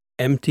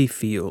Empty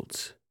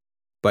Fields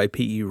by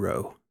P.E.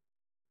 Rowe.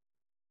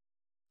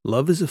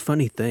 Love is a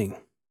funny thing.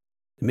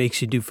 It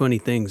makes you do funny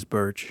things,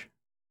 Birch.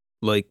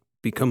 Like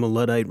become a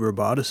Luddite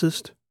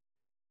roboticist?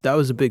 That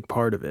was a big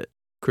part of it,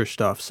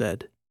 Christoph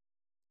said.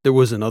 There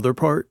was another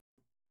part?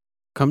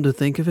 Come to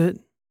think of it,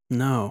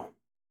 no.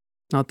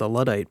 Not the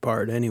Luddite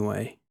part,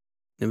 anyway.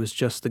 It was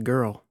just the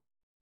girl.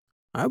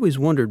 I always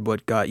wondered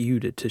what got you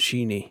to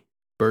Tashini,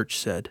 Birch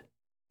said.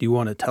 Do you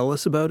want to tell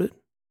us about it?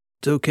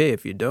 It's okay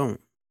if you don't.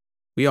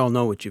 We all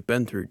know what you've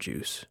been through,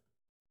 Juice.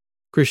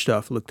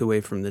 Christoph looked away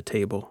from the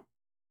table,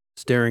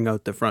 staring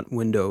out the front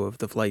window of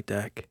the flight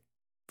deck.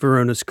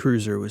 Verona's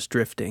cruiser was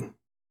drifting,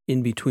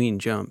 in between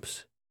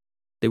jumps.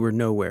 They were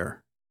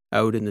nowhere,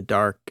 out in the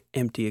dark,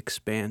 empty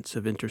expanse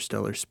of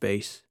interstellar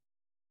space,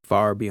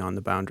 far beyond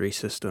the boundary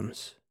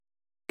systems.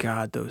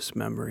 God, those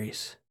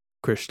memories,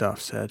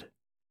 Christoph said.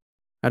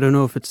 I don't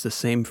know if it's the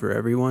same for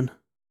everyone.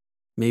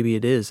 Maybe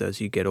it is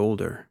as you get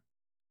older.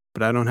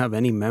 But I don't have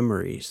any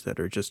memories that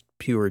are just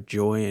pure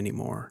joy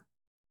anymore.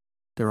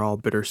 They're all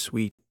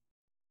bittersweet,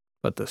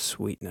 but the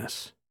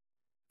sweetness.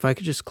 If I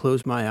could just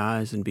close my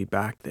eyes and be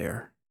back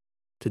there,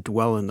 to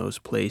dwell in those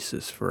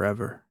places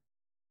forever.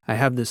 I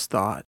have this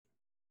thought,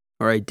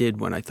 or I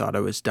did when I thought I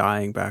was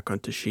dying back on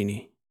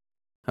Tashini.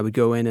 I would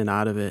go in and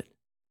out of it,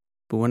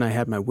 but when I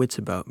had my wits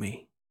about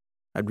me,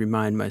 I'd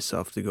remind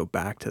myself to go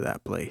back to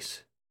that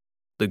place.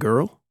 The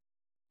girl?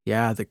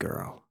 Yeah, the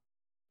girl.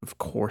 Of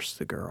course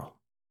the girl.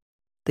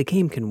 The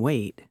game can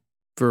wait,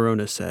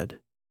 Verona said.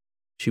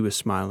 She was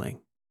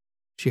smiling.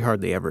 She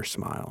hardly ever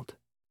smiled.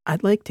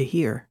 I'd like to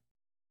hear.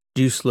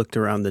 Juice looked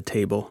around the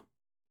table.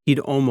 He'd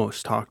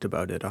almost talked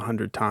about it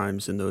 100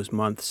 times in those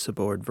months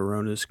aboard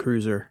Verona's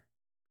cruiser.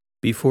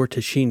 Before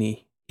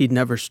Tashini, he'd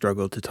never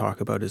struggled to talk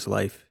about his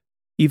life.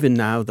 Even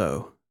now,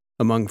 though,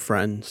 among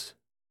friends,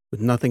 with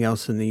nothing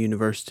else in the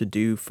universe to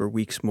do for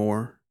weeks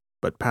more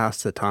but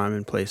pass the time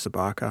and play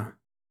Sabaka,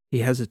 he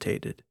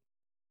hesitated.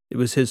 It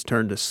was his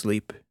turn to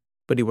sleep.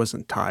 But he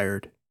wasn't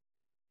tired.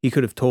 He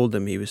could have told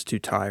them he was too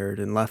tired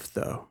and left,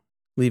 though,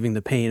 leaving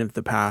the pain of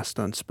the past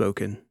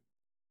unspoken.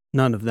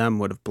 None of them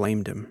would have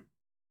blamed him.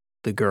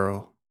 The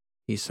girl,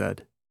 he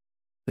said.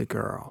 The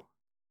girl.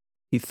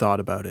 He thought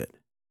about it.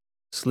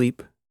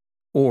 Sleep,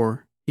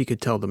 or he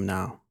could tell them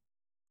now.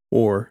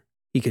 Or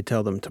he could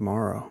tell them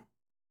tomorrow.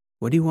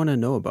 What do you want to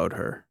know about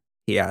her?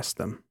 He asked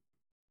them.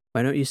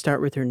 Why don't you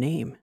start with her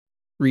name?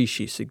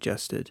 Rishi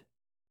suggested.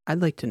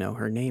 I'd like to know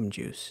her name,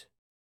 Juice.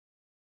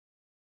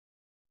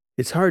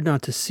 It's hard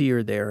not to see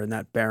her there in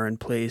that barren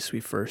place we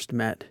first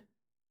met.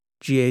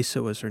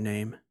 Giesa was her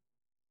name,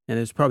 and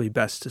it's probably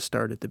best to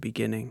start at the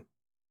beginning.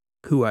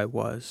 Who I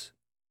was,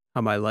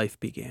 how my life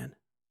began.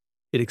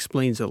 It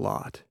explains a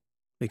lot.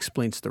 It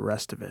explains the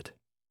rest of it.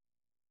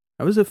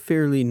 I was a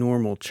fairly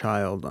normal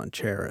child on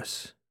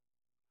Charis.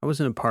 I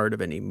wasn't a part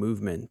of any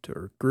movement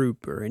or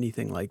group or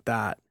anything like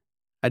that.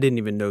 I didn't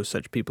even know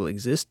such people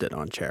existed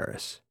on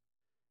Charis.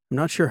 I'm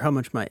not sure how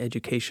much my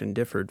education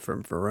differed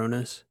from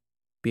Verona's,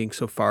 being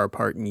so far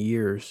apart in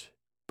years,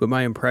 but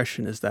my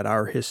impression is that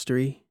our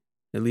history,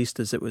 at least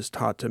as it was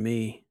taught to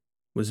me,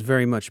 was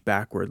very much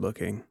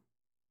backward-looking.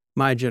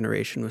 My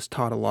generation was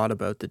taught a lot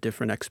about the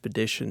different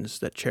expeditions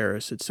that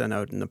Charis had sent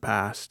out in the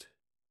past,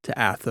 to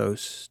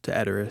Athos, to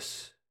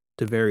Edoras,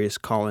 to various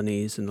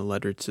colonies in the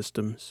lettered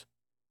systems.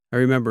 I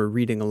remember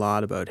reading a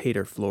lot about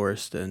Hader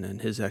Florestan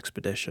and his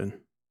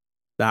expedition.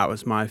 That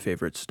was my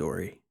favorite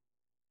story.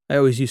 I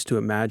always used to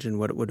imagine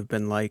what it would have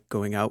been like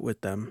going out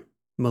with them,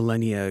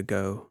 millennia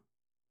ago,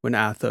 when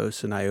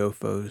Athos and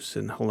Iophos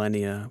and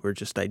Hellenia were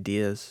just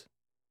ideas.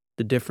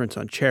 The difference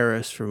on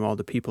Charis from all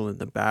the people in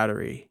the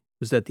battery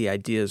was that the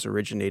ideas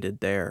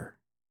originated there.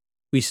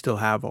 We still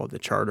have all the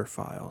charter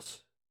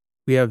files.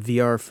 We have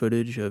VR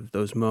footage of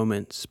those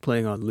moments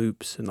playing on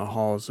loops in the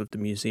halls of the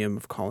Museum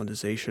of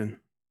Colonization.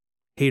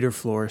 Hader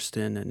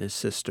Florestan and his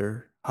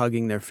sister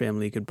hugging their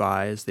family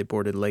goodbye as they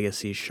boarded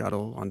Legacy's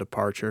shuttle on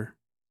departure.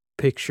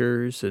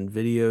 Pictures and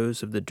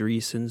videos of the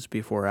Dreesens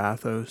before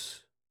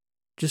Athos.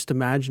 Just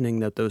imagining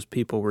that those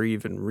people were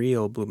even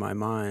real blew my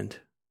mind.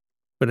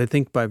 But I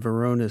think by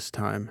Verona's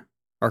time,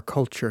 our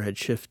culture had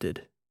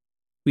shifted.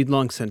 We'd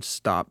long since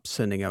stopped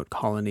sending out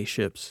colony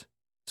ships.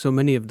 So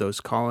many of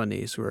those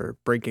colonies were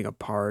breaking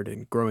apart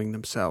and growing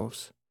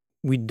themselves.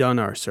 We'd done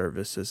our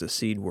service as a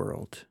seed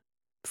world.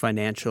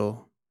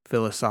 Financial,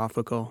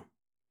 philosophical.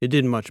 It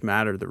didn't much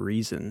matter the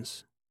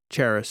reasons.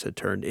 Charis had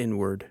turned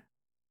inward.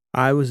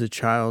 I was a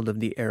child of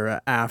the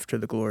era after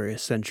the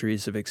glorious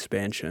centuries of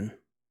expansion.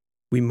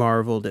 We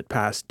marveled at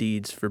past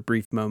deeds for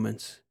brief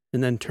moments,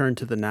 and then turned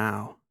to the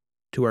now,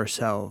 to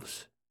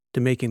ourselves,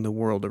 to making the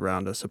world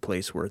around us a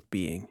place worth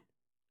being.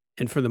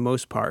 And for the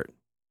most part,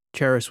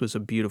 Charis was a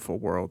beautiful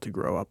world to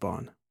grow up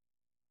on.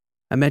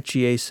 I met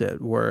Giesa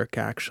at work,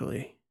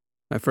 actually.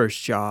 My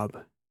first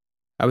job.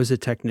 I was a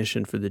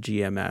technician for the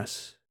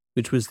GMS,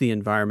 which was the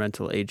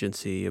environmental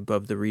agency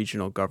above the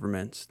regional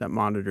governments that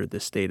monitored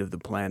the state of the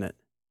planet,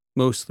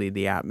 mostly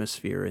the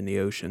atmosphere and the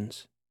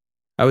oceans.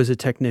 I was a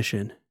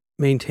technician,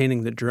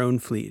 maintaining the drone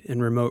fleet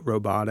and remote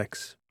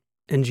robotics,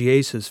 and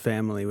Giesa's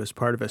family was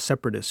part of a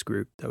separatist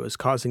group that was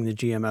causing the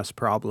GMS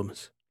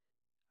problems.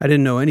 I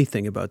didn't know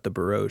anything about the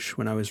Baroche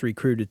when I was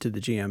recruited to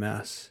the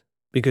GMS,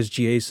 because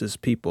Giesa's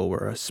people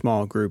were a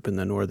small group in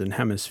the Northern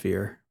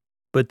Hemisphere,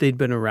 but they'd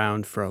been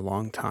around for a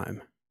long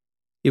time.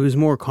 It was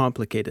more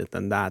complicated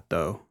than that,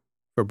 though,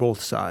 for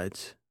both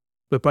sides.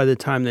 But by the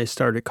time they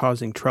started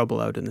causing trouble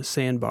out in the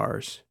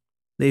sandbars,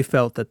 they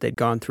felt that they'd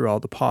gone through all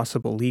the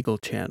possible legal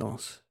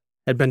channels,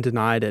 had been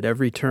denied at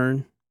every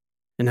turn,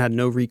 and had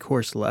no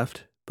recourse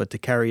left but to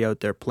carry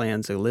out their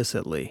plans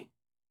illicitly.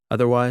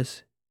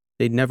 Otherwise,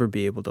 they'd never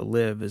be able to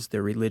live as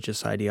their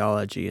religious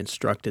ideology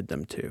instructed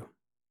them to.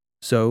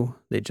 So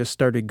they just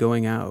started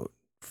going out,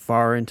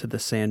 far into the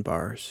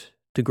sandbars,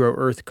 to grow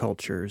earth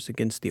cultures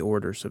against the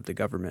orders of the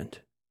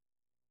government.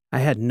 I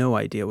had no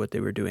idea what they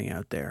were doing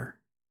out there.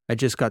 I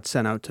just got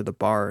sent out to the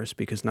bars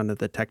because none of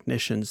the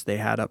technicians they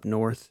had up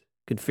north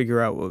could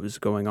figure out what was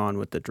going on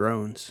with the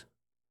drones.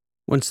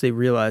 Once they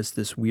realized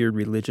this weird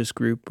religious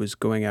group was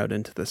going out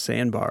into the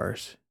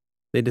sandbars,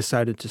 they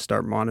decided to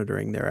start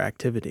monitoring their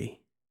activity.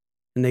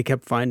 And they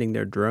kept finding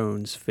their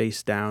drones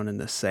face down in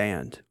the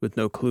sand with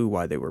no clue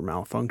why they were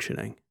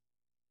malfunctioning.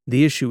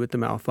 The issue with the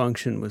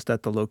malfunction was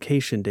that the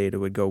location data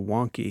would go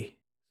wonky,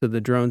 so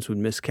the drones would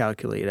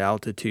miscalculate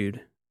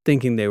altitude,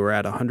 thinking they were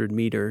at 100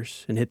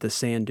 meters and hit the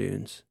sand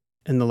dunes,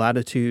 and the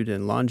latitude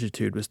and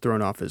longitude was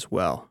thrown off as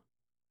well.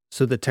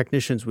 So the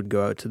technicians would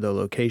go out to the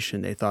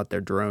location they thought their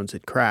drones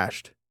had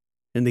crashed,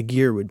 and the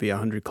gear would be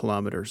 100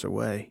 kilometers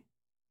away.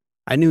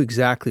 I knew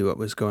exactly what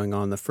was going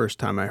on the first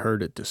time I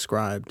heard it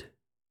described,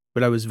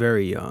 but I was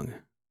very young,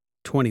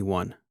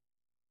 21.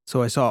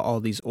 So I saw all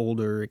these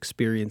older,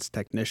 experienced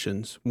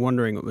technicians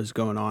wondering what was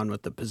going on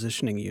with the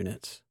positioning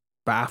units,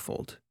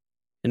 baffled,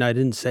 and I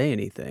didn't say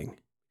anything,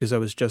 because I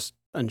was just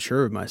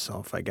unsure of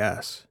myself, I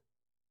guess.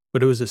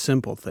 But it was a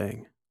simple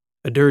thing,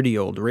 a dirty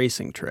old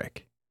racing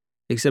trick,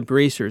 except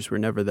racers were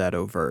never that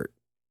overt.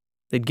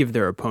 They'd give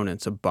their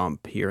opponents a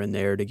bump here and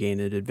there to gain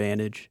an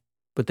advantage,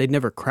 but they'd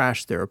never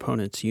crash their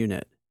opponent's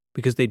unit,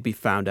 because they'd be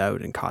found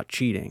out and caught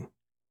cheating.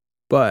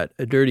 But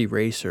a dirty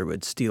racer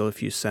would steal a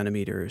few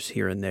centimeters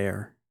here and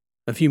there,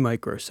 a few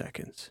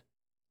microseconds.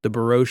 The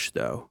Baroche,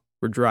 though,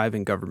 were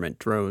driving government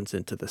drones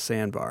into the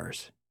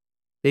sandbars.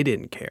 They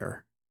didn't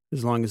care,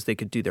 as long as they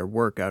could do their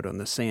work out on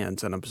the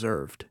sands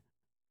unobserved.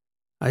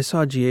 I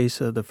saw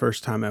Giesa the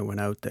first time I went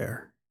out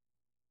there.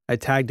 I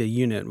tagged a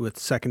unit with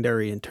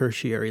secondary and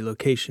tertiary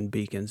location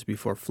beacons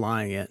before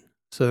flying it,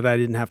 so that I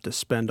didn't have to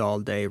spend all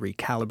day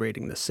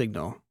recalibrating the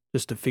signal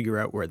just to figure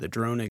out where the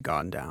drone had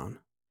gone down.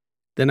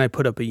 Then I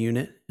put up a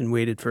unit and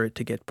waited for it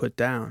to get put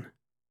down.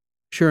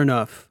 Sure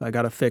enough, I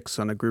got a fix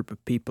on a group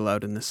of people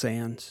out in the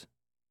sands,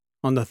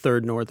 on the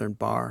 3rd Northern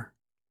Bar.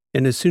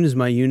 And as soon as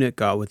my unit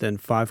got within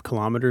 5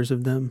 kilometers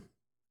of them,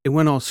 it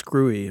went all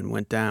screwy and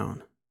went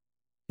down.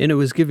 And it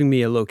was giving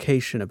me a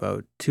location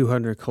about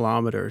 200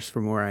 kilometers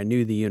from where I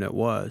knew the unit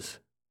was.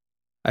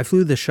 I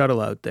flew the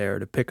shuttle out there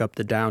to pick up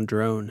the downed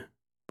drone,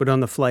 but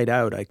on the flight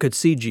out I could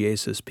see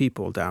Giesa's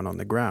people down on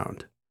the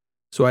ground.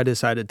 So I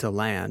decided to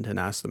land and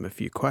ask them a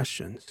few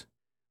questions.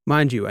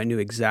 Mind you, I knew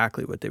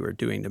exactly what they were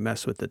doing to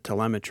mess with the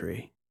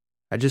telemetry.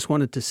 I just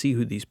wanted to see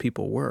who these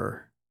people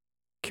were.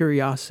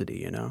 Curiosity,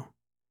 you know.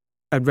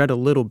 I'd read a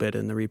little bit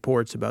in the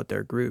reports about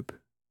their group,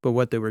 but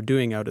what they were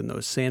doing out in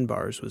those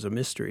sandbars was a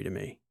mystery to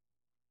me.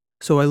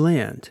 So I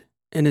land,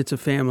 and it's a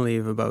family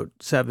of about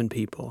 7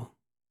 people.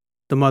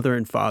 The mother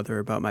and father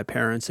about my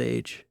parents'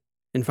 age,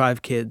 and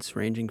 5 kids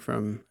ranging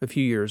from a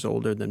few years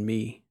older than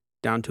me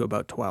down to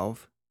about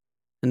 12.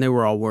 And they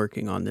were all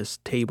working on this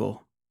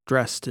table,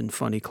 dressed in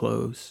funny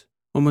clothes,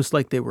 almost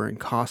like they were in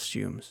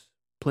costumes,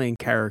 playing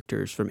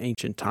characters from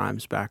ancient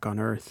times back on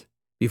Earth,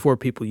 before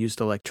people used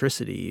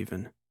electricity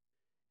even.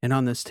 And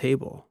on this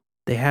table,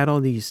 they had all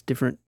these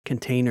different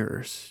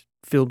containers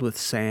filled with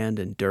sand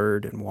and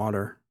dirt and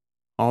water,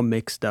 all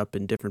mixed up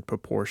in different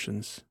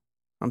proportions.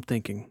 I'm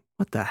thinking,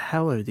 what the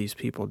hell are these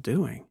people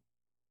doing?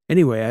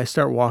 Anyway, I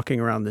start walking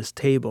around this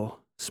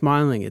table,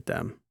 smiling at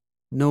them.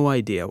 No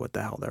idea what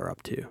the hell they're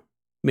up to.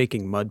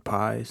 Making mud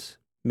pies,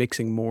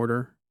 mixing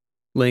mortar,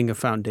 laying a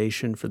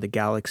foundation for the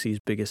galaxy's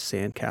biggest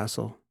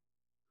sandcastle.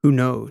 Who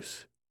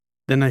knows?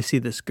 Then I see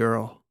this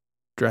girl,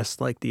 dressed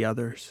like the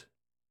others,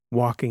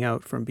 walking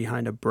out from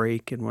behind a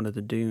break in one of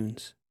the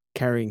dunes,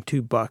 carrying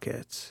 2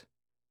 buckets.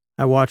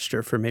 I watched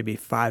her for maybe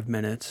 5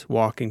 minutes,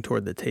 walking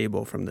toward the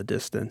table from the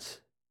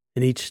distance,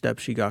 and each step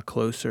she got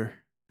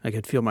closer, I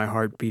could feel my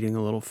heart beating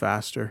a little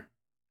faster.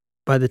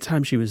 By the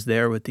time she was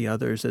there with the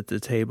others at the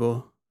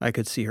table, I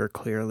could see her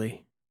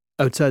clearly.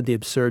 Outside the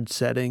absurd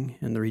setting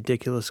and the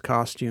ridiculous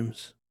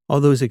costumes,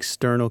 all those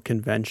external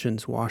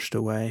conventions washed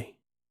away,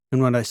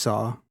 and what I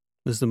saw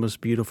was the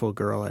most beautiful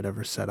girl I'd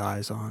ever set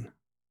eyes on.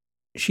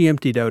 She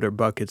emptied out her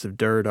buckets of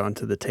dirt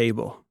onto the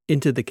table,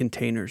 into the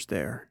containers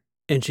there,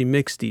 and she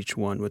mixed each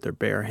one with her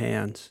bare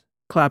hands,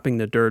 clapping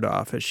the dirt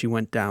off as she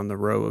went down the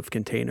row of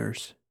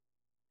containers.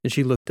 And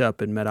she looked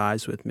up and met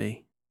eyes with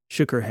me,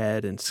 shook her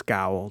head and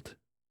scowled.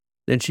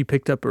 Then she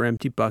picked up her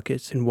empty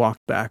buckets and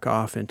walked back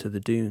off into the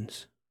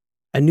dunes.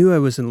 I knew I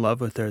was in love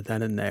with her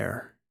then and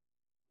there.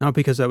 Not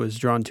because I was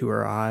drawn to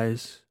her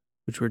eyes,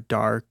 which were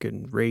dark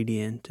and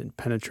radiant and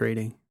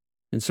penetrating,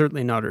 and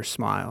certainly not her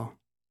smile,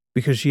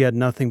 because she had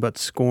nothing but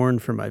scorn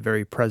for my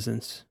very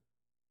presence.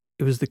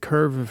 It was the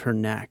curve of her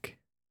neck,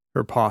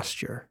 her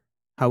posture,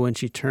 how when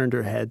she turned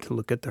her head to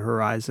look at the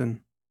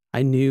horizon,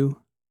 I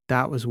knew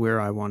that was where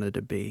I wanted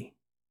to be.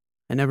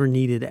 I never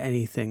needed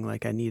anything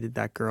like I needed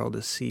that girl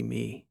to see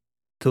me,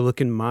 to look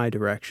in my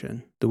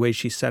direction, the way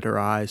she set her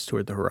eyes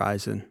toward the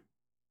horizon.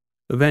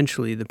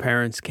 Eventually, the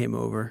parents came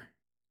over.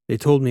 They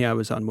told me I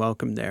was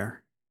unwelcome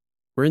there.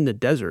 We're in the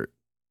desert,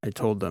 I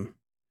told them.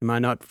 Am I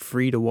not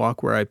free to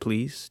walk where I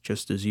please,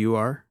 just as you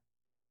are?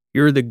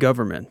 You're the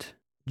government,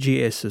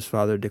 G.S.'s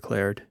father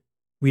declared.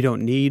 We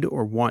don't need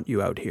or want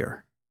you out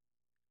here.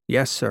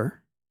 Yes,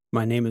 sir.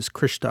 My name is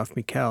Christoph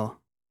Mikkel,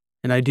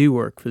 and I do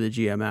work for the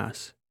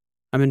GMS.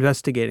 I'm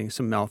investigating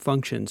some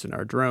malfunctions in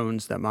our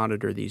drones that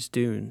monitor these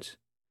dunes.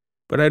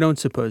 But I don't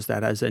suppose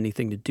that has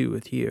anything to do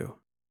with you.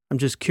 I'm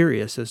just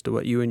curious as to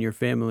what you and your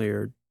family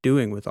are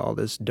doing with all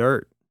this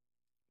dirt.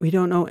 We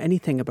don't know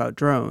anything about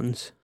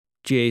drones,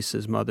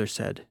 Jace's mother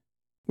said.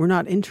 We're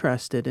not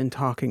interested in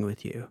talking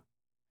with you,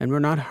 and we're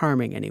not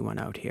harming anyone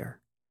out here,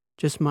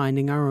 just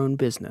minding our own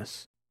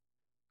business.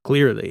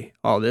 Clearly,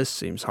 all this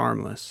seems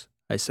harmless,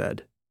 I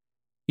said.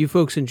 You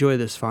folks enjoy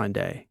this fine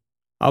day.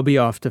 I'll be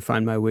off to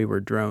find my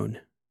wayward drone.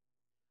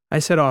 I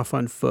set off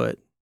on foot,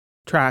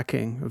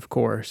 tracking, of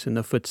course, in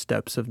the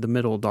footsteps of the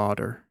middle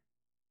daughter.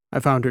 I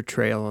found her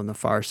trail on the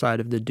far side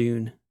of the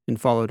dune and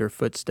followed her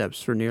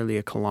footsteps for nearly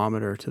a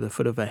kilometer to the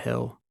foot of a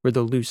hill where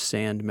the loose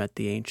sand met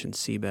the ancient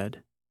seabed,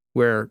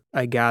 where,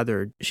 I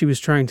gathered, she was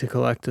trying to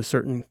collect a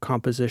certain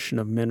composition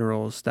of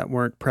minerals that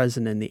weren't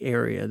present in the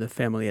area the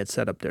family had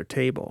set up their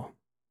table,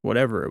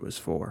 whatever it was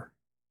for.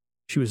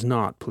 She was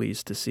not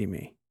pleased to see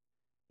me.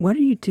 What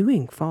are you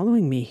doing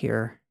following me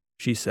here?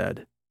 She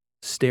said,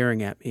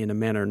 staring at me in a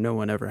manner no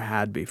one ever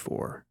had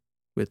before,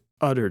 with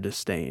utter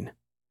disdain.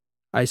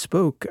 I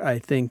spoke, I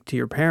think, to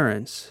your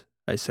parents,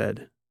 I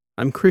said.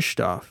 I'm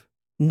Christoph.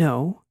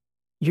 No,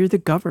 you're the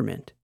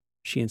government,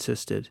 she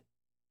insisted.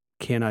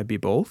 Can't I be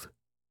both?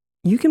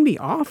 You can be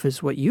off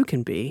is what you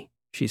can be,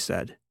 she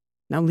said.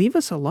 Now leave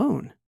us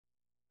alone.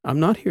 I'm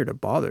not here to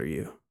bother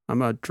you.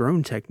 I'm a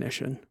drone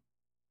technician.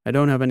 I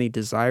don't have any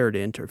desire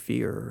to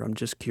interfere. I'm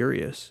just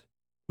curious.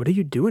 What are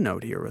you doing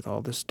out here with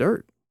all this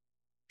dirt?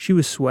 She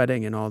was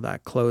sweating in all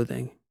that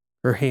clothing,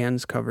 her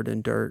hands covered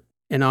in dirt,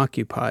 and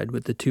occupied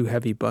with the two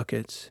heavy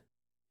buckets,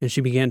 and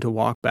she began to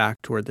walk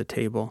back toward the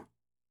table.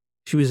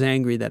 She was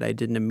angry that I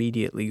didn't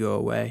immediately go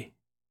away.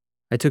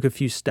 I took a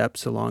few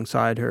steps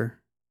alongside her,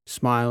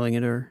 smiling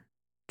at her,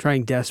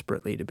 trying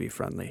desperately to be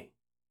friendly,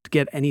 to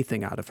get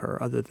anything out of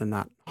her other than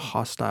that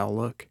hostile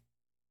look.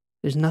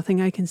 There's nothing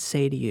I can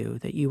say to you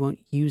that you won't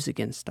use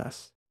against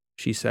us,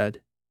 she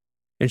said.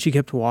 And she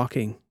kept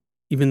walking,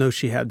 even though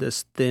she had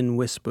this thin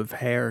wisp of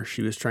hair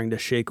she was trying to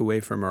shake away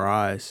from her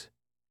eyes.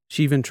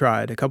 She even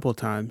tried a couple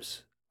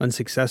times,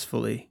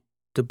 unsuccessfully,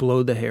 to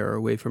blow the hair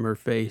away from her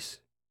face.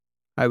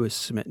 I was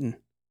smitten.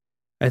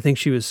 I think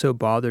she was so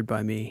bothered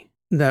by me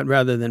that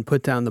rather than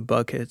put down the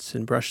buckets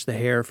and brush the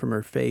hair from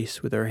her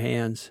face with her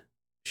hands,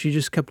 she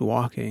just kept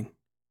walking,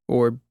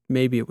 or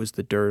maybe it was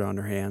the dirt on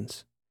her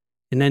hands.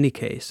 In any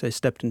case, I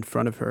stepped in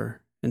front of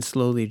her and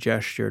slowly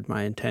gestured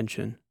my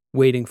intention,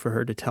 waiting for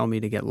her to tell me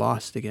to get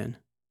lost again.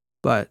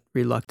 But,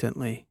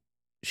 reluctantly,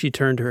 she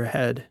turned her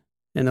head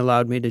and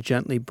allowed me to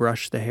gently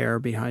brush the hair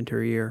behind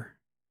her ear.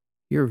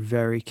 You're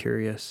very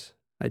curious,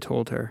 I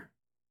told her.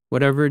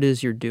 Whatever it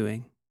is you're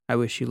doing, I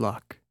wish you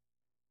luck.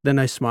 Then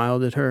I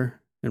smiled at her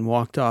and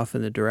walked off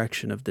in the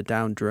direction of the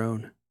downed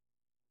drone.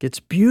 It's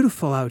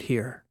beautiful out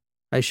here,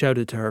 I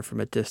shouted to her from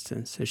a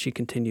distance as she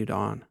continued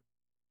on.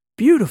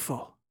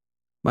 Beautiful!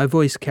 My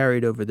voice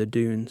carried over the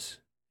dunes,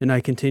 and I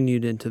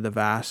continued into the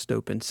vast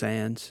open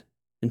sands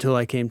until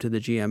I came to the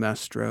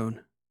GMS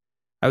drone.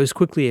 I was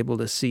quickly able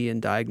to see and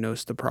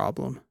diagnose the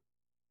problem.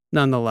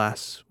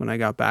 Nonetheless, when I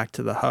got back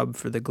to the hub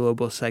for the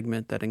global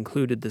segment that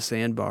included the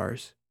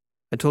sandbars,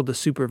 I told the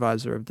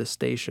supervisor of the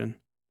station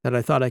that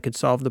I thought I could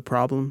solve the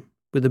problem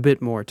with a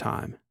bit more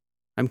time.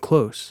 I'm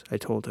close, I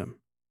told him.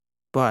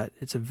 But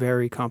it's a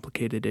very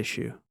complicated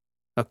issue.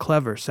 A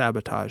clever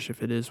sabotage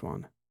if it is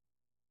one.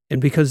 And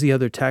because the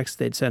other texts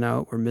they'd sent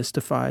out were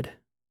mystified,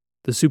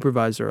 the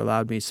supervisor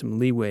allowed me some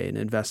leeway in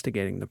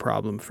investigating the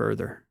problem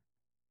further.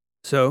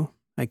 So,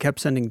 I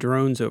kept sending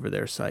drones over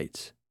their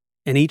sites,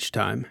 and each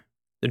time,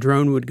 the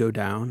drone would go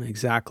down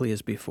exactly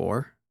as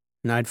before,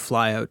 and I'd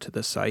fly out to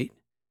the site,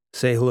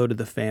 say hello to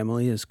the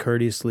family as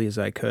courteously as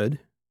I could,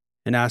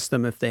 and ask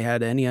them if they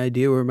had any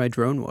idea where my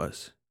drone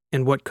was,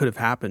 and what could have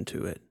happened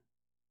to it.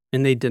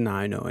 And they'd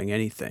deny knowing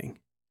anything.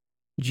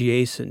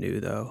 Giesa knew,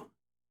 though.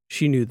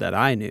 She knew that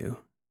I knew.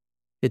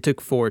 It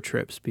took 4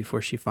 trips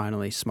before she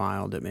finally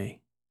smiled at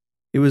me.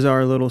 It was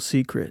our little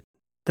secret,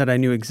 that I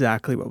knew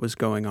exactly what was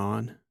going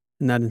on,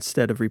 and that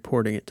instead of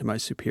reporting it to my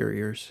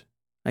superiors,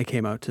 I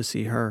came out to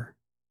see her.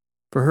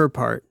 For her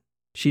part,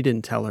 she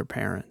didn't tell her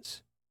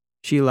parents.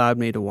 She allowed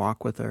me to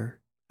walk with her,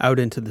 out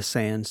into the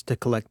sands to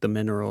collect the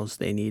minerals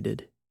they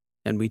needed,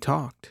 and we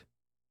talked.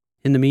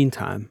 In the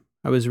meantime,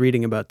 I was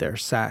reading about their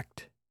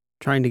sect,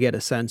 trying to get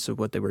a sense of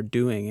what they were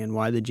doing and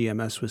why the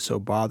GMS was so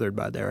bothered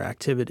by their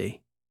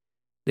activity.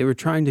 They were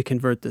trying to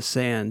convert the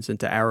sands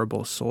into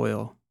arable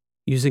soil,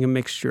 using a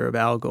mixture of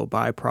algal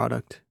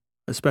byproduct,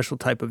 a special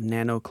type of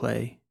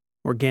nanoclay,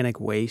 organic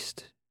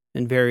waste,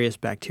 and various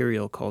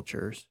bacterial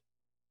cultures.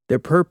 Their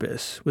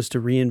purpose was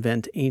to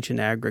reinvent ancient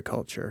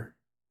agriculture,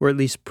 or at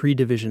least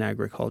pre-division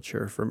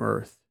agriculture from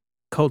Earth,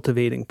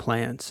 cultivating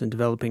plants and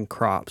developing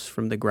crops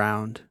from the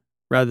ground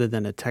rather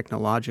than a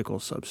technological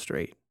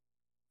substrate.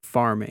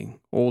 Farming,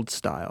 old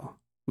style,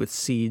 with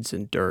seeds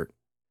and dirt.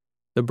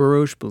 The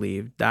Baroche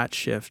believed that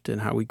shift in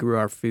how we grew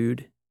our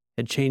food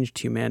had changed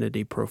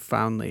humanity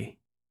profoundly,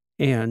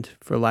 and,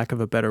 for lack of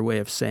a better way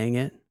of saying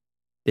it,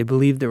 they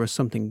believed there was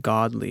something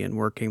godly in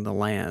working the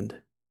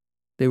land.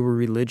 They were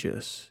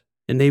religious,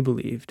 and they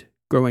believed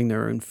growing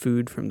their own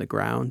food from the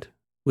ground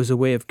was a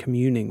way of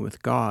communing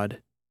with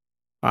God.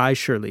 I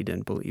surely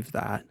didn't believe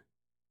that,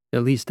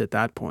 at least at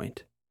that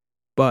point.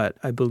 But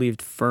I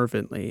believed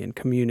fervently in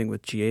communing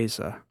with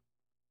Giesa.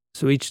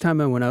 So each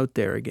time I went out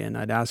there again,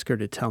 I'd ask her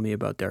to tell me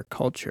about their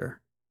culture.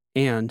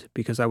 And,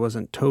 because I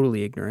wasn't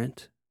totally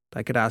ignorant,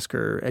 I could ask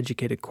her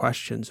educated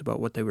questions about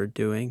what they were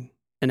doing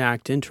and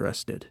act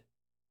interested.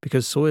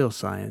 Because soil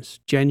science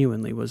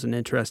genuinely was an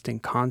interesting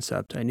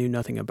concept I knew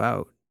nothing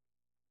about.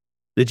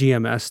 The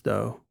GMS,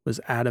 though,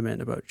 was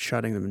adamant about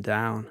shutting them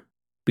down,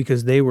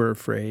 because they were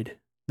afraid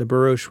the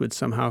Baroche would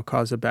somehow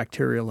cause a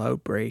bacterial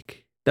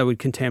outbreak that would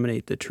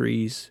contaminate the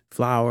trees,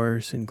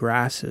 flowers, and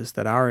grasses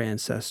that our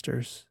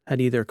ancestors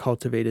had either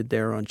cultivated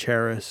there on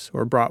Charis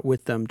or brought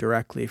with them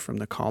directly from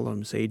the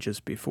columns ages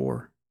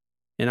before.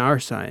 And our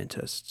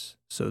scientists,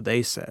 so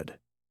they said,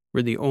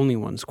 were the only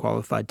ones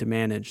qualified to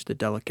manage the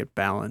delicate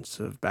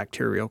balance of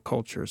bacterial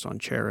cultures on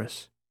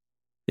Charis.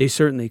 They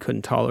certainly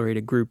couldn't tolerate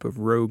a group of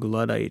rogue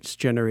Luddites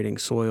generating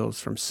soils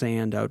from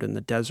sand out in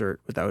the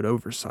desert without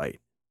oversight.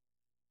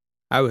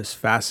 I was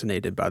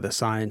fascinated by the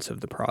science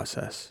of the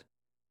process,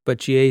 but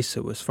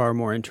Giesa was far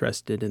more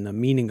interested in the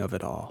meaning of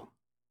it all,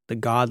 the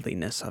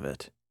godliness of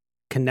it,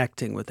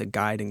 connecting with a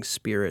guiding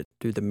spirit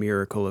through the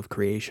miracle of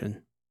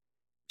creation.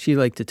 She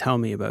liked to tell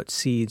me about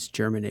seeds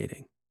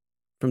germinating,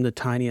 from the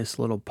tiniest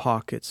little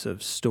pockets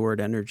of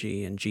stored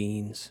energy and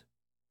genes.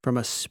 From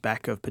a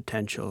speck of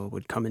potential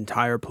would come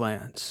entire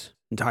plants,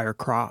 entire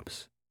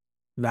crops,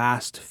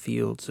 vast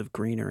fields of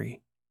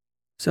greenery.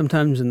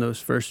 Sometimes in those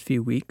first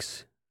few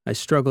weeks, I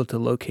struggled to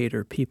locate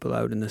her people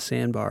out in the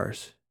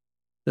sandbars.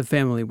 The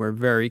family were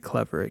very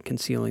clever at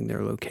concealing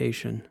their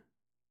location,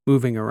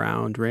 moving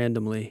around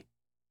randomly.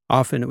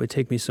 Often it would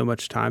take me so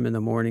much time in the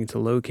morning to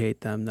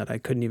locate them that I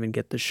couldn't even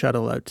get the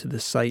shuttle out to the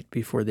site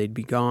before they'd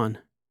be gone.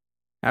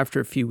 After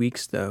a few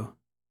weeks, though,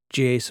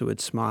 Giesa would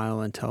smile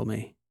and tell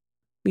me,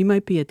 "We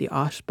might be at the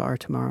Osh Bar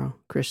tomorrow,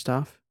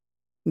 Christoph.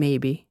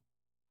 Maybe.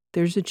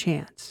 There's a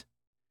chance."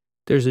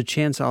 "There's a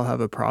chance I'll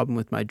have a problem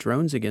with my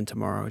drones again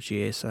tomorrow,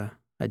 Giesa,"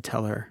 I'd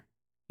tell her.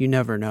 "You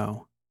never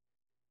know."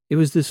 It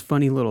was this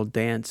funny little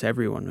dance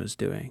everyone was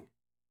doing.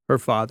 Her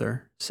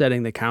father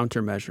setting the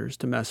countermeasures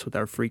to mess with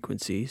our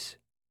frequencies.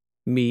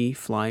 Me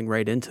flying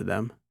right into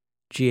them.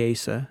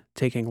 Giesa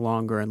taking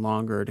longer and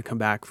longer to come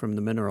back from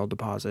the mineral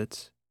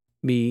deposits.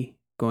 Me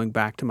going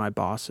back to my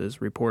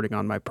bosses, reporting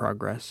on my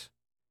progress.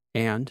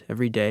 And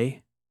every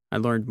day, I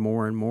learned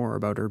more and more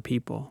about her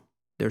people,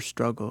 their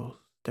struggles,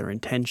 their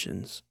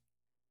intentions.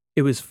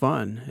 It was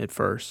fun at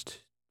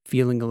first,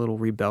 feeling a little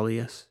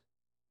rebellious,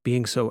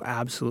 being so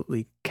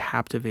absolutely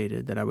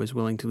captivated that I was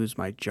willing to lose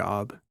my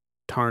job,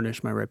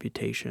 tarnish my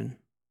reputation,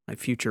 my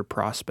future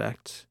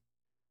prospects.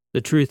 The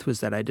truth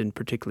was that I didn't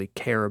particularly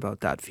care about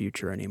that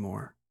future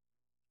anymore.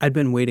 I'd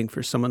been waiting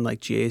for someone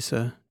like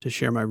Giesa to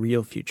share my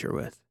real future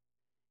with.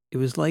 It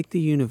was like the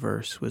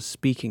universe was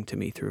speaking to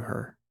me through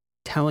her,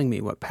 telling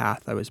me what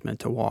path I was meant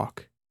to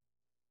walk.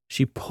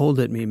 She pulled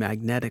at me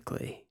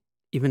magnetically,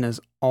 even as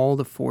all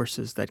the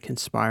forces that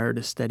conspire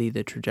to steady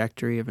the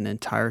trajectory of an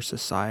entire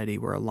society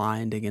were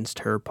aligned against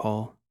her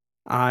pull.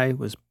 I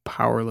was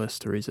powerless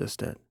to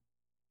resist it.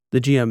 The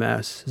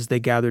GMS, as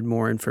they gathered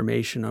more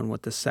information on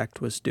what the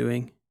sect was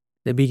doing,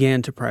 they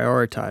began to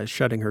prioritize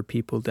shutting her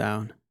people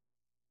down.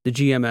 The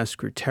GMS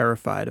grew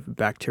terrified of a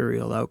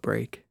bacterial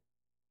outbreak,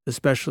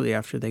 especially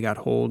after they got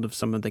hold of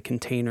some of the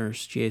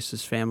containers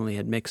Giesa's family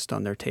had mixed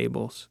on their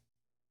tables.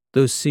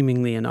 Those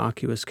seemingly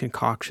innocuous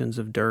concoctions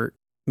of dirt,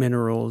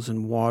 minerals,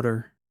 and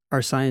water,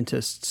 our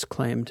scientists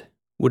claimed,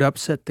 would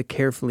upset the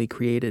carefully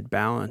created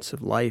balance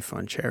of life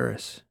on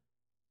Charis.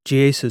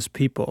 Giesa's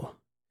people,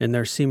 in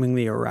their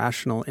seemingly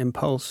irrational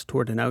impulse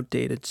toward an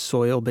outdated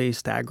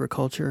soil-based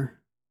agriculture,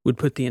 would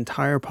put the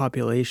entire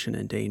population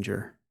in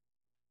danger.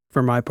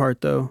 For my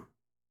part, though,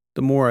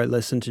 the more I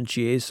listened to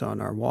Giesa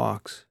on our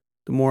walks,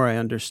 the more I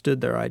understood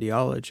their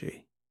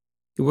ideology.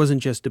 It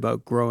wasn't just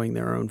about growing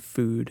their own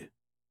food,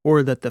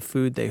 or that the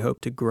food they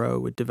hoped to grow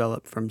would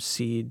develop from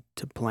seed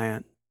to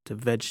plant to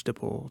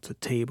vegetable to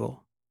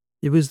table.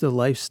 It was the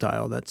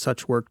lifestyle that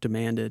such work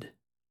demanded.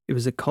 It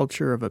was a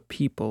culture of a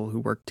people who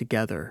worked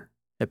together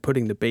at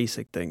putting the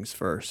basic things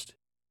first,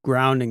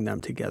 grounding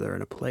them together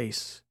in a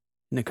place,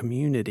 and a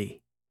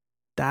community.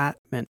 That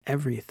meant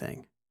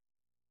everything.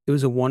 It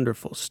was a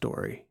wonderful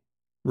story,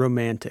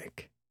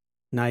 romantic,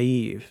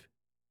 naive.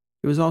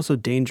 It was also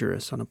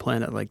dangerous on a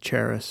planet like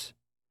Charis.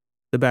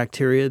 The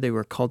bacteria they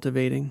were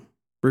cultivating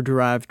were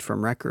derived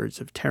from records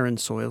of Terran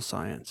soil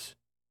science.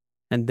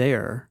 And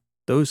there,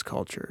 those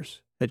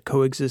cultures had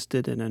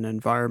coexisted in an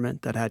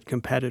environment that had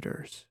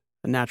competitors,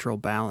 a natural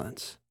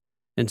balance.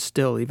 And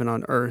still, even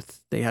on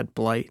Earth, they had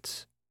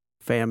blights,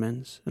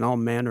 famines, and all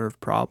manner of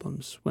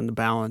problems when the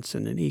balance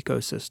in an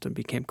ecosystem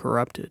became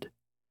corrupted.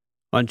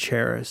 On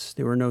Charis,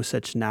 there were no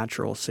such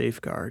natural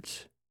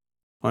safeguards.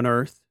 On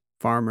Earth,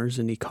 farmers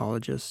and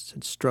ecologists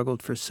had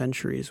struggled for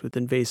centuries with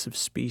invasive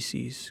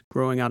species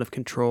growing out of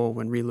control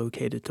when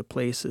relocated to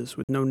places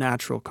with no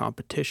natural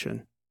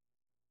competition.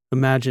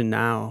 Imagine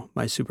now,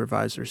 my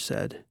supervisor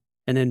said,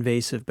 an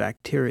invasive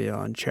bacteria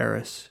on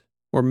Charis,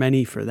 or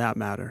many for that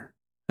matter.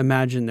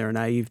 Imagine their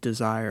naive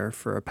desire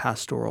for a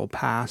pastoral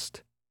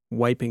past,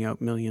 wiping out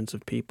millions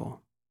of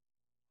people.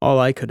 All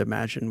I could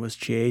imagine was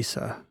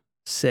Chiesa,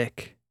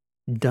 sick,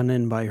 done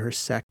in by her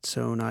sect's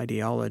own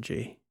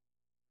ideology.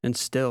 And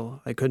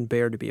still, I couldn't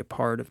bear to be a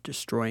part of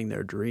destroying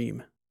their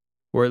dream.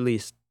 Or at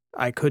least,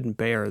 I couldn't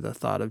bear the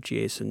thought of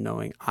Jason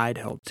knowing I'd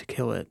helped to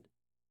kill it.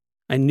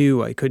 I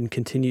knew I couldn't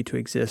continue to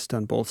exist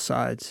on both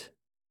sides.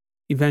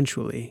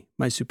 Eventually,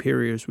 my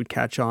superiors would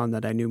catch on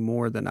that I knew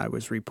more than I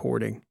was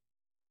reporting.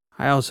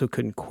 I also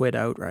couldn't quit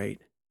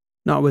outright,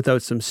 not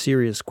without some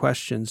serious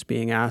questions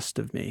being asked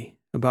of me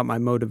about my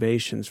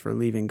motivations for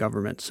leaving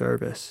government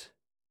service.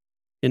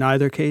 In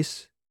either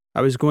case,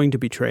 I was going to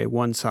betray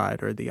one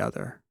side or the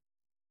other.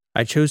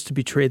 I chose to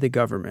betray the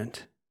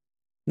government.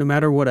 No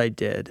matter what I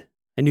did,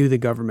 I knew the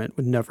government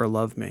would never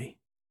love me,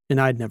 and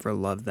I'd never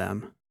love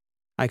them.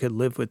 I could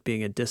live with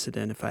being a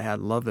dissident if I had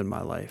love in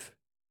my life.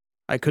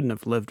 I couldn't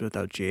have lived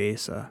without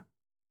Giesa,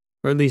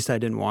 or at least I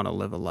didn't want to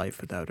live a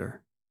life without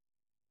her.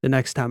 The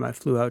next time I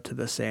flew out to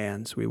the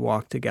sands, we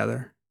walked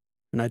together,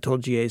 and I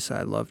told Giesa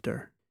I loved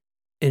her.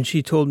 And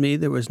she told me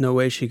there was no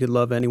way she could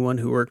love anyone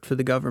who worked for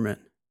the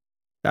government.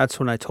 That's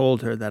when I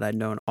told her that I'd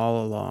known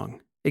all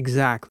along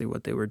exactly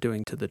what they were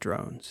doing to the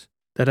drones,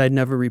 that I'd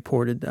never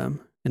reported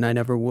them, and I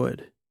never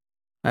would.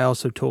 I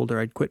also told her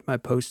I'd quit my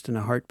post in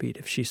a heartbeat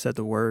if she said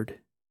the word.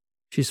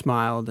 She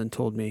smiled and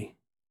told me,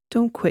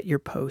 "Don't quit your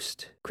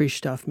post,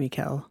 Krzysztof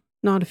Mikhail,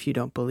 not if you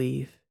don't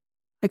believe.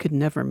 I could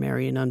never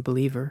marry an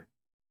unbeliever."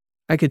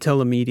 I could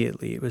tell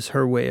immediately it was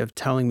her way of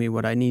telling me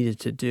what I needed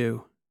to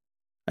do.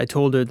 I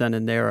told her then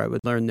and there I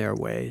would learn their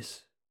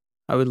ways.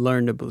 I would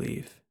learn to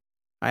believe.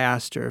 I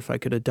asked her if I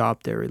could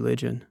adopt their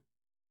religion,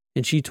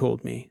 and she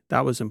told me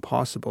that was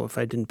impossible if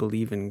I didn't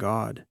believe in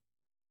God.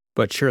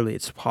 "But surely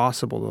it's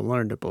possible to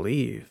learn to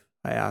believe,"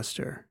 I asked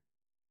her.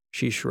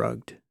 She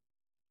shrugged.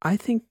 "I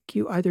think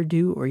you either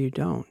do or you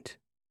don't.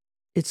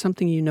 It's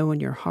something you know in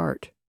your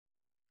heart."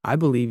 "I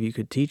believe you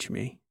could teach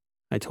me,"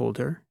 I told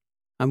her.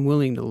 "I'm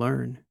willing to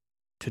learn,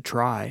 to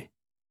try."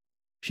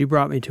 She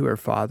brought me to her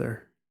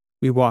father.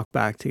 We walked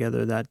back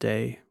together that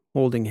day,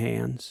 holding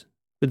hands,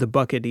 with a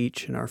bucket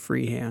each in our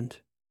free hand.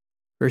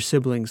 Her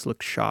siblings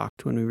looked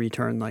shocked when we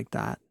returned like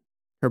that.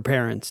 Her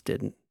parents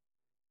didn't.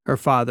 Her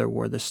father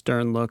wore the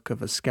stern look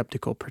of a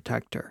skeptical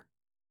protector.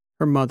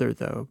 Her mother,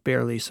 though,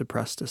 barely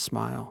suppressed a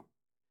smile.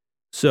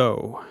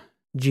 "So,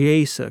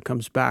 Giesa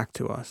comes back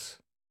to us,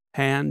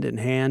 hand in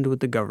hand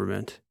with the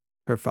government,"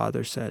 her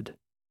father said.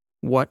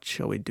 "What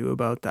shall we do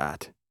about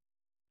that?"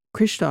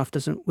 "Krzysztof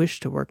doesn't wish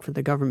to work for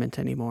the government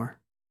anymore,"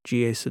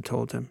 Giesa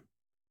told him.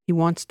 "He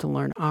wants to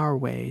learn our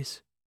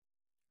ways."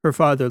 Her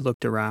father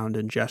looked around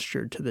and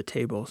gestured to the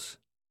tables.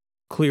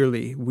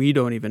 "Clearly, we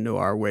don't even know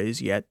our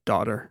ways yet,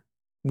 daughter.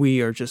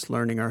 We are just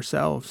learning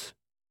ourselves."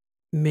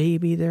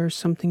 "Maybe there's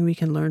something we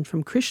can learn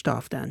from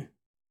Krzysztof then."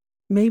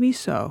 "Maybe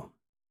so,"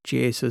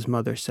 Giesa's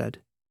mother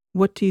said.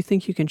 "What do you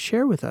think you can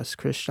share with us,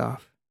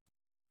 Krzysztof?"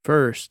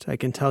 "First, I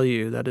can tell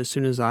you that as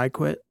soon as I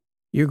quit,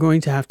 you're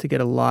going to have to get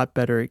a lot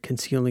better at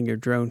concealing your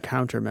drone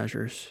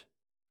countermeasures.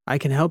 I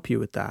can help you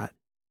with that.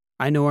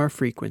 I know our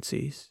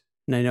frequencies,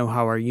 and I know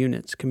how our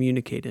units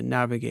communicate and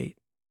navigate."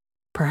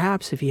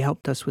 "Perhaps if he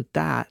helped us with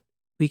that,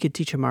 we could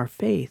teach him our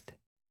faith,"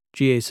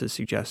 Giesa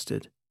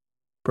suggested.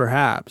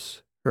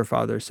 "Perhaps," her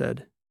father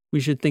said. "We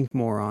should think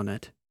more on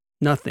it.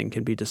 Nothing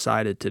can be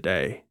decided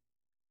today."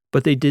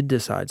 But they did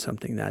decide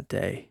something that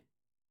day.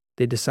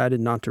 They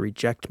decided not to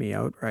reject me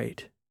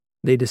outright.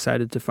 They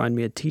decided to find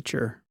me a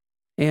teacher,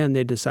 and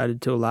they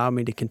decided to allow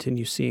me to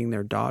continue seeing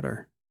their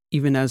daughter,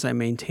 even as I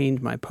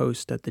maintained my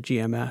post at the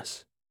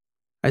GMS.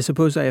 I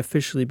suppose I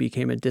officially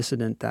became a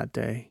dissident that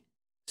day,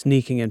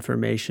 sneaking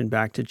information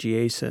back to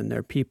Giesa and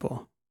their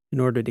people in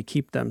order to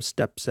keep them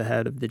steps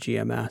ahead of the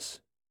GMS.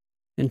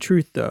 In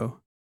truth, though,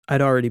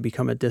 I'd already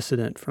become a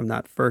dissident from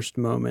that first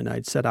moment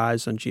I'd set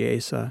eyes on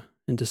Giesa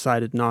and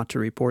decided not to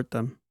report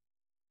them.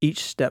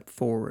 Each step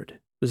forward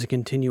was a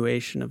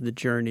continuation of the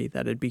journey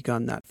that had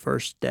begun that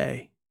first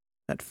day,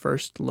 that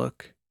first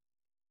look.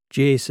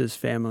 Giesa's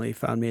family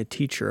found me a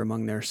teacher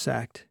among their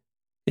sect,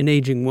 an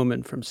aging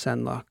woman from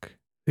Senluk,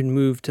 who'd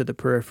moved to the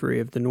periphery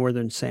of the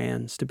northern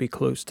sands to be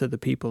close to the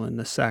people in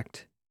the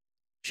sect.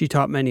 She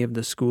taught many of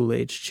the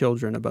school-aged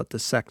children about the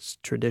sect's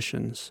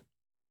traditions.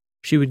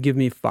 She would give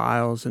me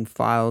files and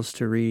files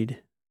to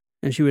read,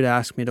 and she would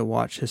ask me to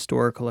watch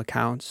historical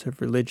accounts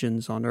of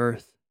religions on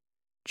Earth.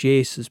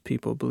 Jace's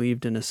people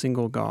believed in a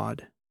single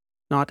God.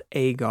 Not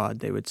a God,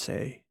 they would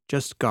say,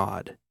 just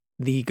God,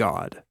 the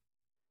God.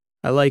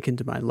 I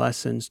likened my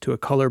lessons to a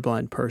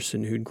colorblind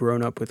person who'd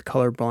grown up with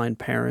colorblind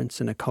parents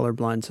in a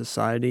colorblind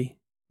society,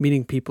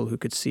 meeting people who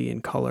could see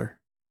in color.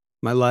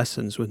 My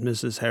lessons with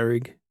Mrs.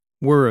 Herrig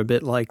were a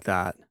bit like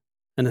that,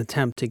 an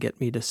attempt to get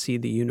me to see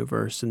the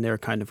universe in their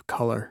kind of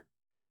color.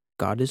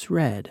 God is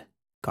red,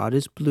 God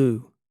is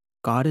blue,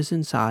 God is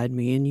inside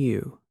me and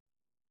you.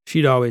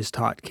 She'd always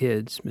taught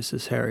kids,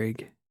 Mrs.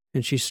 Herrig,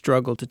 and she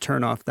struggled to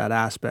turn off that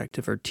aspect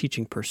of her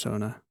teaching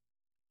persona.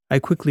 I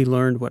quickly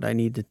learned what I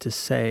needed to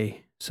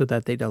say so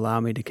that they'd allow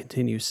me to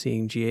continue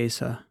seeing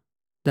Giesa,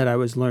 that I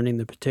was learning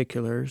the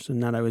particulars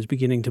and that I was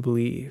beginning to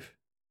believe.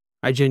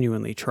 I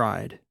genuinely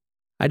tried.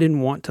 I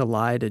didn't want to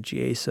lie to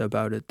Giesa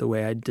about it the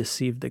way I'd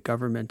deceived the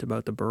government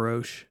about the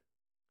Baroche.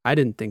 I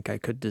didn't think I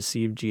could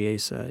deceive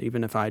Giesa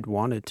even if I'd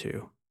wanted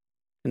to,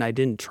 and I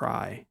didn't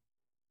try.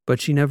 But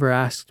she never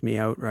asked me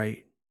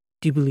outright,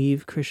 "Do you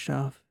believe,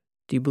 Christoph?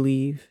 Do you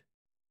believe?"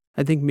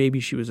 I think maybe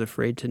she was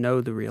afraid to know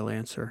the real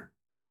answer.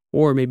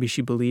 Or maybe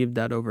she believed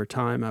that over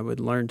time I would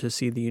learn to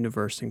see the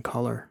universe in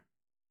color.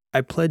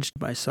 I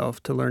pledged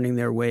myself to learning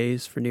their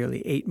ways for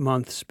nearly 8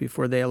 months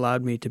before they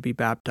allowed me to be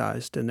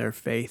baptized in their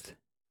faith.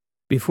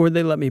 Before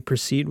they let me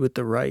proceed with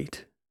the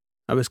rite,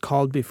 I was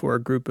called before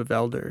a group of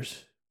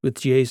elders, with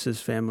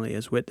Jace's family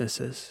as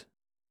witnesses.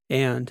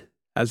 And,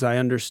 as I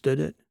understood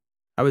it,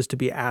 I was to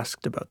be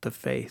asked about the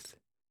faith.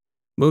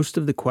 Most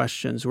of the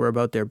questions were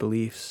about their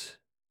beliefs,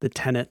 the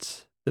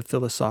tenets, the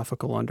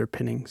philosophical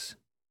underpinnings.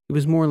 It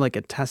was more like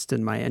a test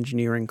in my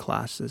engineering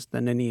classes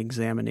than any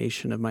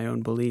examination of my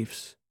own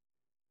beliefs.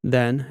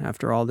 Then,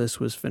 after all this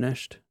was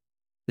finished,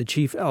 the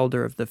chief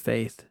elder of the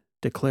faith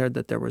declared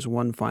that there was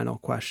one final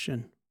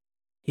question.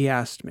 He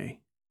asked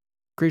me,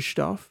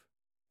 "Christoph,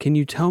 can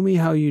you tell me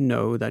how you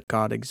know that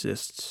God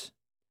exists?"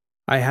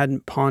 I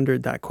hadn't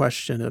pondered that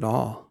question at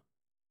all.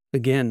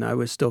 Again, I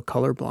was still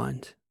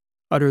colorblind,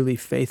 utterly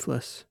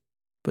faithless,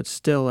 but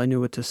still I knew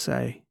what to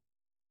say.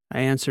 I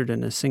answered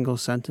in a single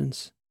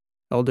sentence,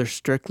 "Elder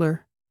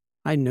Strickler,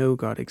 I know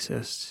God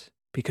exists,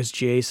 because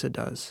Giesa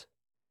does."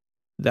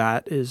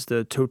 "That is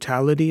the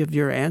totality of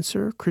your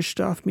answer,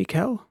 Christoph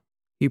Michael?"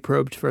 He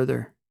probed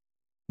further.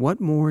 "What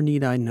more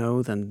need I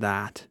know than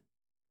that?"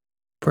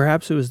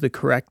 Perhaps it was the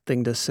correct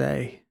thing to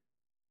say,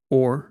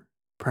 or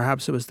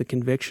perhaps it was the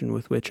conviction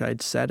with which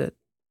I'd said it.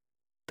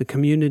 The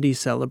community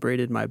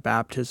celebrated my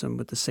baptism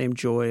with the same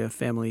joy a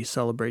family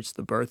celebrates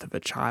the birth of a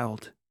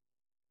child.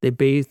 They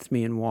bathed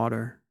me in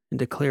water and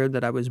declared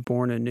that I was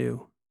born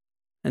anew,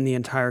 and the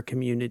entire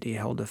community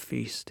held a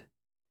feast.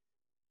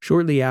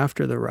 Shortly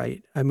after the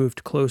rite, I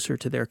moved closer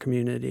to their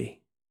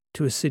community,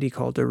 to a city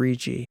called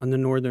Origi on the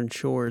northern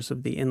shores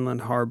of the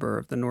inland harbor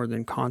of the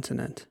northern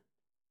continent.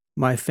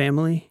 My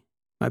family,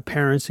 my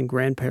parents and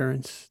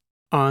grandparents,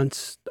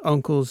 aunts,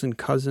 uncles, and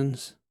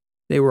cousins,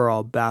 they were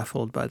all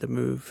baffled by the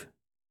move.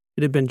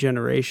 It had been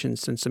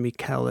generations since a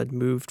Mikel had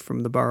moved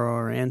from the borough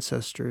our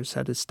ancestors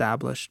had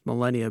established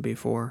millennia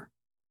before,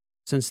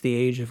 since the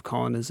age of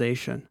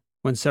colonization,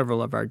 when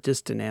several of our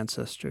distant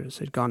ancestors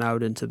had gone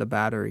out into the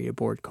battery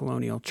aboard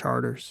colonial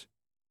charters.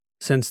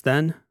 Since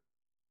then,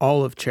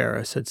 all of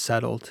Charis had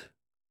settled,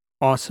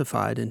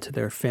 ossified into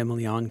their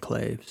family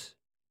enclaves.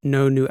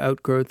 No new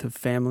outgrowth of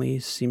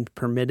families seemed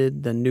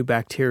permitted than new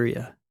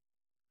bacteria.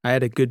 I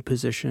had a good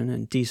position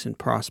and decent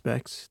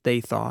prospects,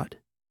 they thought.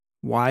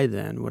 Why,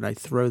 then, would I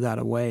throw that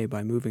away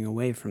by moving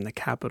away from the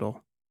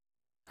capital?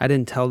 I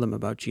didn't tell them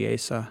about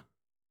Giesa.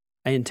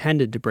 I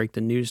intended to break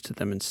the news to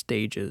them in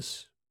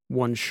stages,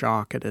 one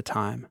shock at a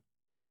time.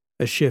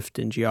 A shift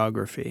in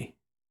geography,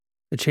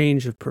 a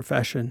change of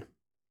profession,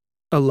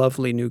 a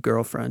lovely new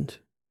girlfriend,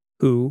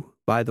 who,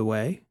 by the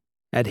way,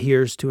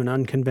 adheres to an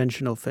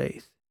unconventional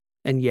faith.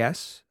 And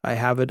yes, I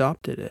have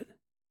adopted it.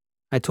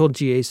 I told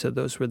Giesa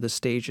those were the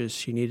stages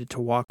she needed to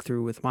walk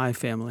through with my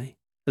family,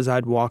 as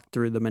I'd walked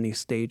through the many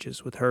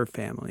stages with her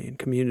family and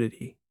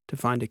community to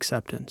find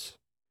acceptance.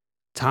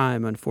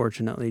 Time,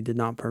 unfortunately, did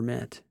not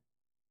permit,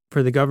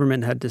 for the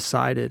government had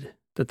decided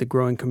that the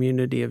growing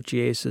community of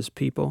Giesa's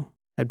people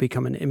had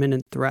become an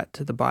imminent threat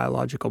to the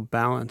biological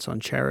balance on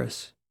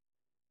Charis.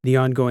 The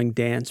ongoing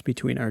dance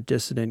between our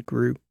dissident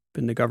group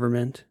and the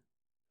government,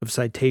 of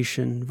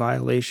citation,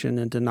 violation,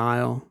 and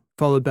denial,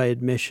 followed by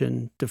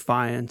admission,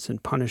 defiance,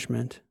 and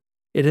punishment.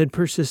 It had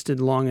persisted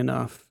long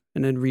enough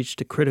and had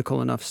reached a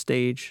critical enough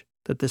stage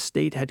that the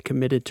state had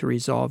committed to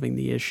resolving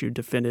the issue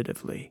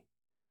definitively.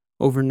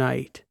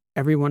 Overnight,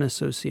 everyone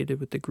associated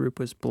with the group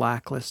was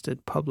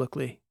blacklisted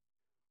publicly.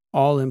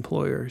 All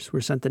employers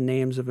were sent the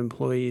names of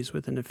employees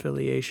with an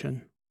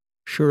affiliation.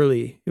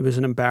 Surely it was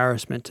an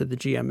embarrassment to the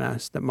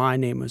GMS that my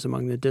name was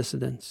among the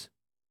dissidents.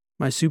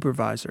 My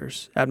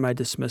supervisors, at my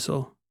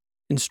dismissal,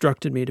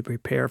 instructed me to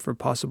prepare for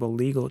possible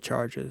legal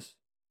charges,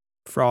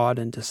 fraud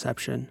and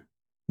deception,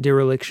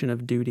 dereliction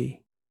of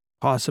duty,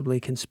 possibly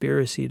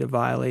conspiracy to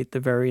violate the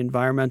very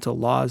environmental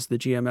laws the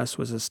GMS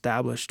was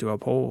established to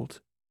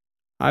uphold.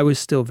 I was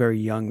still very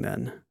young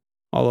then,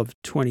 all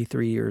of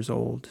 23 years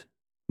old.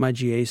 My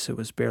Giesa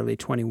was barely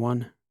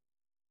 21.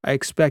 I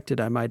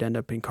expected I might end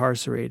up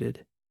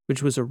incarcerated,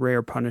 which was a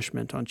rare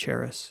punishment on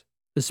Cheris,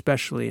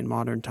 especially in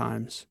modern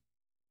times.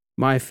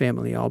 My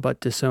family all but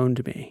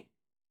disowned me.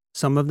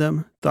 Some of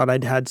them thought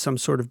I'd had some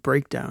sort of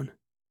breakdown.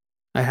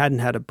 I hadn't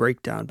had a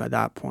breakdown by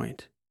that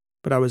point,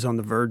 but I was on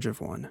the verge of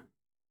one.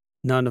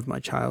 None of my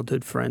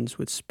childhood friends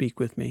would speak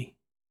with me.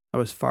 I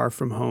was far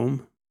from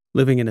home,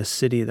 living in a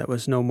city that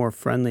was no more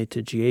friendly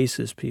to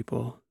Giesa's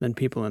people than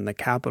people in the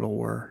capital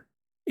were.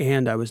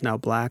 And I was now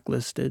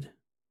blacklisted,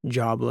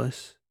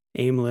 jobless,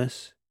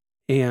 aimless,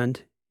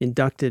 and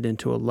inducted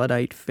into a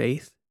Luddite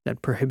faith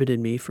that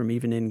prohibited me from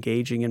even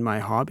engaging in my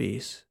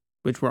hobbies,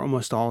 which were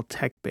almost all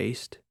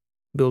tech-based,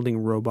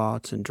 building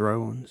robots and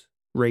drones,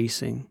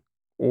 racing,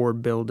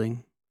 orb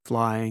building,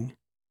 flying.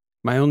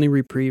 My only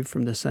reprieve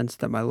from the sense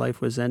that my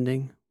life was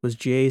ending was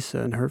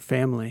Giesa and her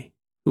family,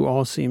 who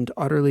all seemed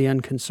utterly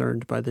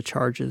unconcerned by the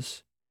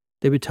charges.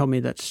 They would tell me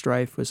that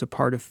strife was a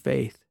part of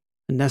faith,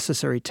 a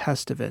necessary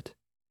test of it.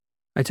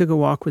 I took a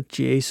walk with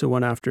Giesa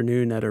one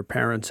afternoon at her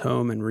parents'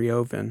 home in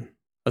Rioven,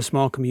 a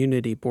small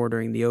community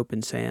bordering the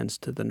open sands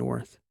to the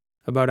north,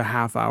 about a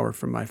half hour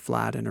from my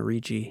flat in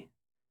Origi.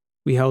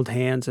 We held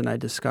hands and I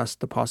discussed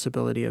the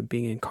possibility of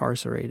being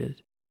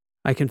incarcerated.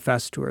 I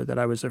confessed to her that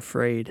I was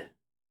afraid,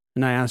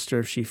 and I asked her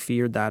if she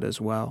feared that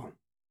as well.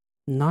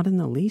 "Not in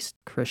the least,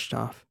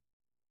 Christoph.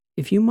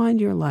 If you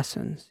mind your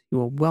lessons, you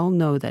will well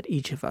know that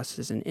each of us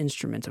is an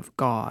instrument of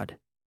God.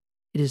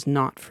 It is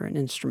not for an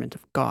instrument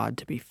of God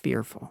to be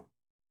fearful."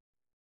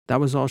 That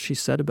was all she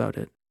said about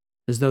it,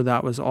 as though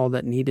that was all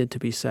that needed to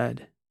be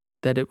said,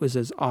 that it was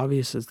as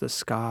obvious as the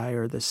sky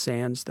or the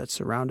sands that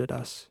surrounded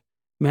us,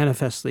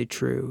 manifestly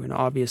true and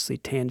obviously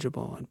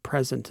tangible and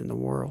present in the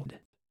world.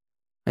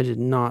 I did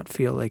not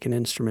feel like an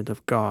instrument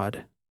of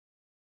God.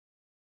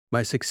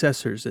 My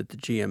successors at the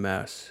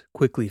GMS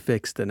quickly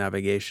fixed the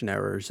navigation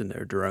errors in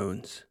their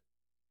drones.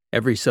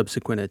 Every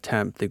subsequent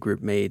attempt the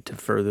group made to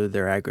further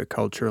their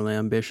agricultural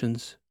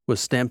ambitions was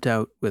stamped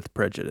out with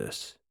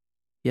prejudice.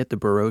 Yet the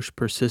Baroche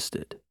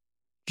persisted.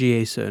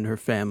 Giesa and her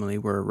family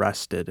were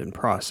arrested and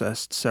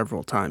processed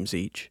several times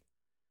each,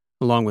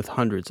 along with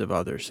hundreds of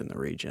others in the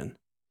region.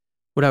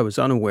 What I was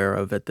unaware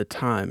of at the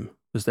time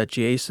was that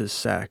Giesa's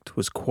sect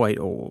was quite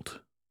old,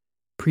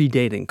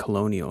 predating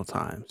colonial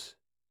times.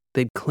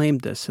 They'd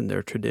claimed this in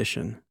their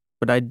tradition,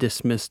 but I'd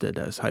dismissed it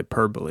as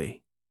hyperbole.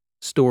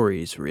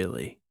 Stories,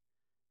 really.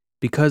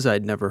 Because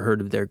I'd never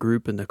heard of their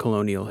group in the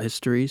colonial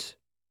histories,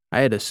 I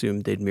had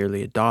assumed they'd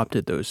merely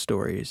adopted those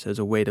stories as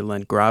a way to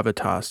lend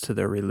gravitas to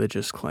their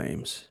religious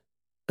claims.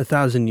 A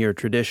 1,000-year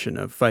tradition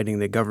of fighting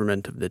the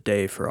government of the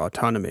day for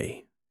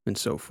autonomy, and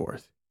so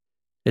forth.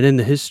 And in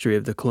the history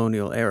of the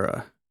colonial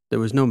era, there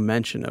was no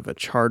mention of a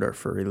charter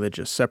for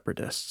religious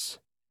separatists.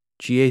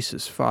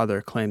 Giesa's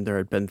father claimed there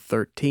had been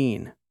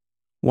 13,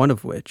 one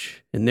of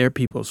which, in their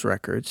people's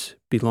records,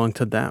 belonged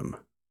to them,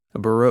 a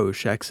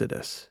Baroche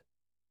exodus.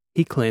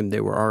 He claimed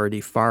they were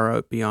already far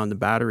out beyond the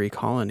Battery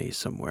colonies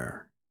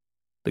somewhere.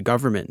 The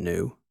government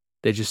knew,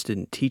 they just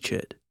didn't teach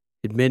it.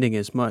 Admitting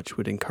as much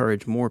would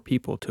encourage more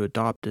people to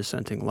adopt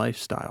dissenting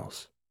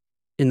lifestyles.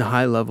 In the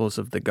high levels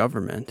of the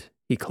government,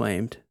 he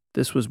claimed,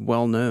 this was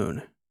well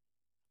known.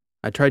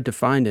 I tried to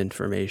find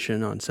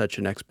information on such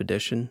an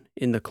expedition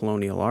in the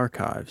colonial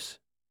archives.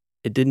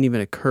 It didn't even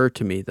occur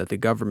to me that the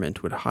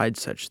government would hide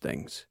such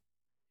things.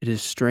 It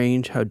is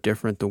strange how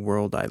different the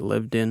world I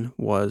lived in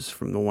was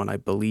from the one I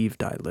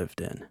believed I lived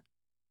in.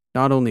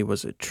 Not only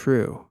was it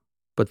true,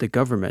 but the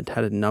government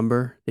had a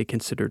number they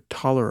considered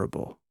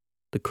tolerable.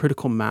 The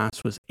critical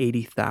mass was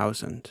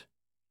 80,000.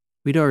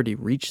 We'd already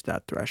reached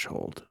that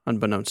threshold,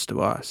 unbeknownst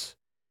to us,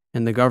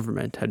 and the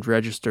government had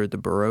registered the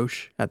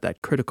Baroche at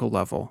that critical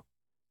level,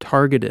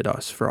 targeted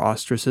us for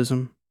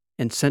ostracism,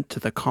 and sent to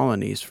the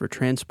colonies for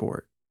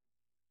transport.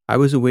 I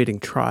was awaiting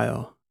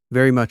trial,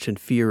 very much in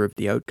fear of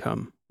the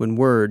outcome, when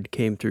word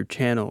came through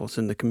channels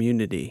in the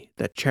community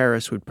that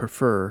Charis would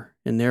prefer,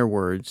 in their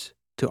words,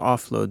 to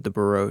offload the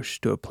Baroche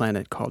to a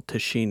planet called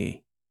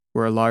Tashini,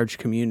 where a large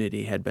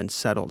community had been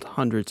settled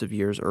hundreds of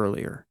years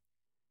earlier.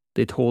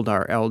 They told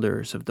our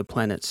elders of the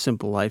planet's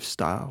simple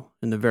lifestyle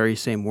in the very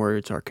same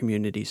words our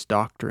community's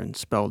doctrine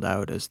spelled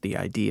out as the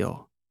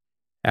ideal.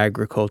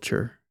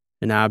 Agriculture,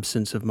 an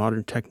absence of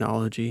modern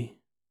technology,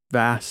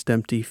 vast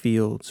empty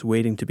fields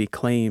waiting to be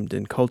claimed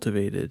and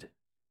cultivated.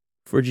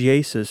 For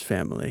Giesa's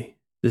family,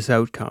 this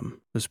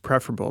outcome was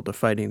preferable to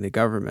fighting the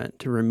government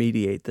to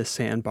remediate the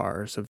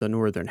sandbars of the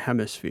northern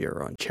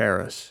hemisphere on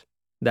Charis.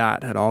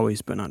 That had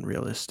always been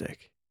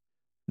unrealistic.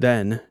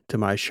 Then, to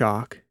my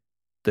shock,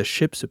 the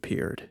ships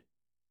appeared.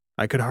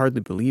 I could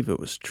hardly believe it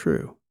was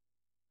true.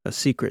 A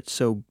secret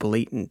so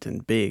blatant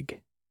and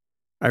big.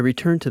 I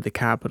returned to the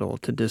capital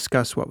to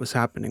discuss what was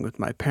happening with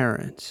my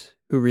parents,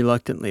 who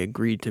reluctantly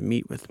agreed to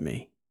meet with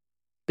me.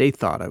 They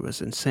thought I was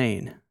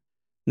insane.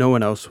 No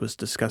one else was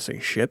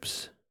discussing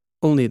ships,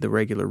 only the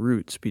regular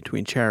routes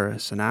between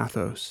Charis and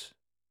Athos.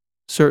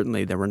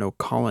 Certainly there were no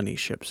colony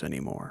ships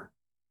anymore.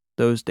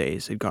 Those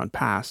days had gone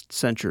past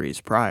centuries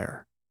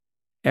prior.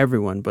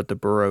 Everyone but the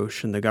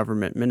baroche and the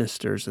government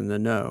ministers in the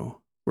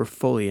know were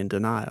fully in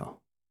denial.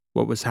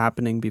 What was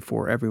happening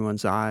before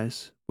everyone's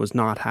eyes was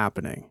not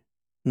happening,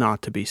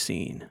 not to be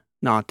seen,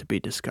 not to be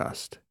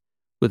discussed.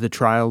 With the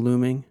trial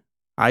looming,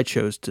 I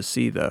chose to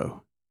see,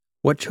 though.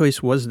 What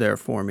choice was there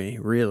for me,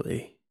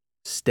 really?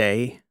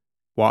 Stay?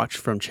 Watch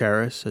from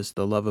Charis as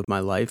the love of my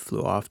life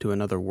flew off to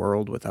another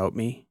world without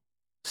me?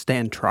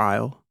 Stand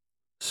trial?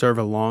 Serve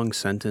a long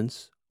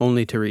sentence,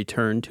 only to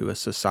return to a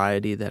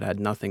society that had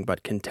nothing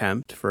but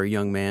contempt for a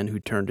young man who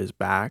turned his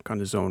back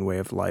on his own way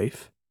of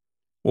life?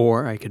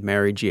 Or I could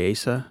marry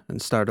Giesa and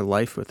start a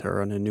life with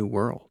her on a new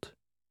world.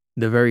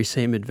 The very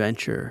same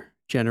adventure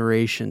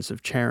generations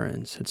of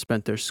Charons had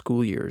spent their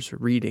school years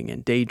reading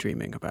and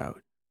daydreaming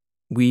about.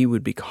 We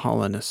would be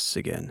colonists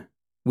again,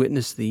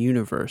 witness the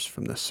universe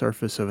from the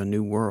surface of a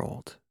new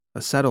world,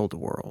 a settled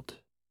world,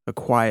 a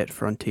quiet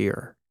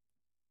frontier.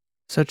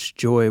 Such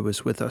joy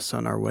was with us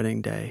on our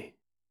wedding day.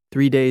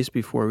 3 days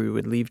before we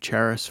would leave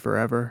Charis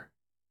forever,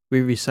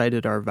 we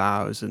recited our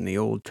vows in the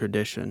old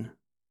tradition.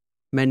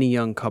 Many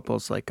young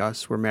couples like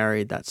us were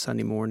married that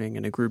Sunday morning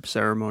in a group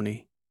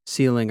ceremony,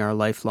 sealing our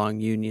lifelong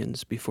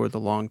unions before the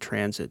long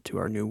transit to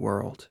our new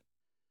world.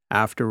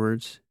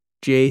 Afterwards,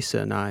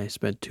 Giesa and I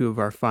spent 2 of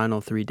our final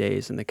 3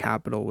 days in the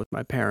capital with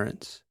my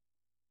parents.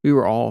 We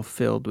were all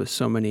filled with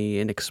so many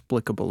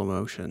inexplicable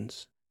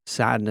emotions: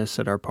 sadness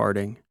at our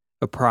parting,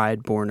 a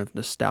pride born of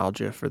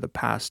nostalgia for the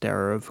past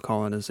era of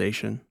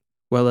colonization,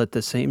 while at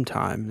the same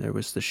time there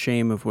was the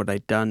shame of what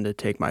I'd done to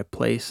take my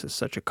place as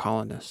such a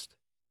colonist.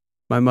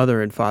 My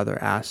mother and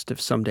father asked if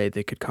someday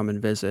they could come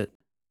and visit.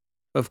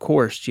 Of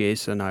course,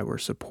 Giesa and I were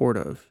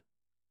supportive.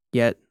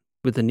 Yet,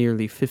 with a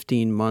nearly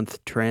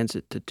 15-month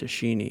transit to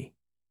Tashini,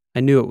 I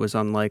knew it was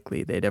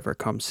unlikely they'd ever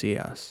come see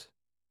us.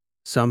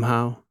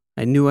 Somehow,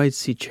 I knew I'd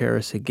see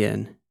Charis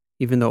again,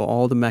 even though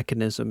all the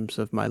mechanisms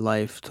of my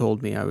life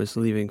told me I was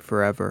leaving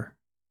forever.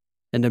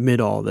 And amid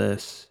all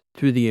this,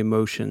 through the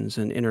emotions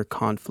and inner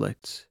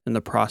conflicts and the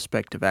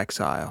prospect of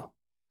exile,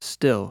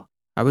 still,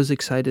 I was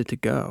excited to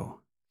go,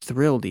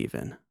 thrilled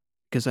even,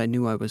 because I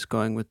knew I was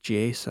going with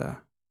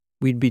Giesa.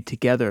 We'd be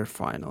together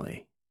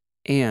finally,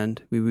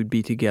 and we would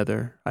be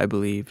together, I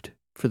believed,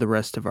 for the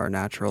rest of our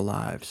natural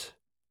lives.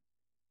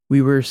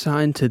 We were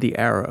assigned to the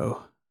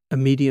Arrow, a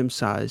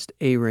medium-sized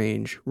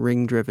A-range,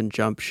 ring-driven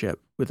jump ship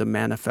with a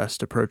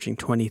manifest approaching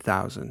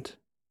 20,000.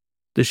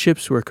 The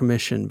ships were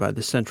commissioned by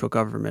the central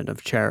government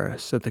of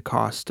Charis at the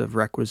cost of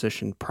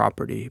requisitioned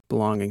property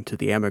belonging to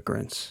the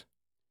emigrants.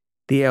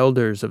 The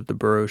elders of the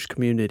baroche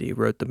community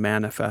wrote the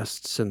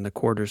manifests and the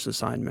quarters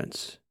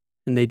assignments,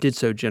 and they did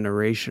so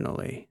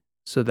generationally,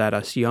 so that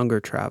us younger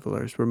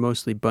travelers were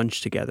mostly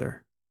bunched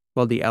together,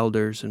 while the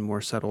elders and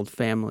more settled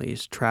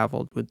families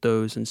traveled with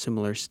those in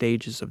similar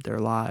stages of their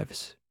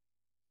lives.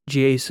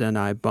 Giesa and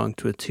I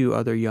bunked with 2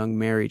 other young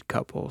married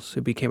couples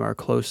who became our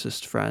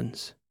closest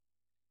friends.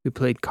 We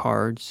played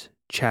cards,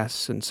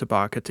 chess, and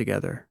sabaka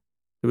together.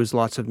 There was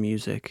lots of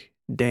music,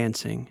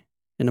 dancing,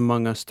 and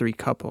among us 3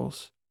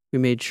 couples, we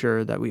made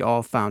sure that we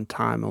all found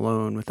time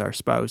alone with our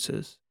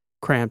spouses,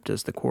 cramped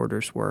as the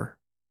quarters were.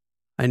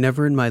 I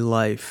never in my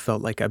life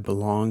felt like I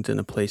belonged in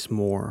a place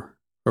more,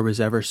 or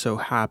was ever so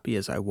happy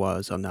as I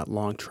was on that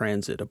long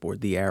transit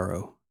aboard the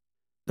Arrow.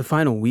 The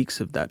final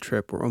weeks of that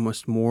trip were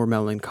almost more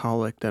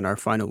melancholic than our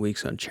final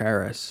weeks on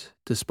Charis,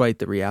 despite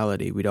the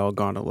reality we'd all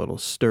gone a little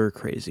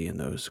stir-crazy in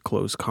those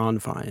close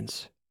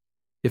confines.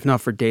 If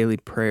not for daily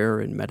prayer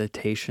and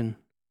meditation,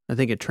 I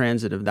think a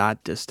transit of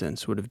that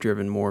distance would have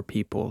driven more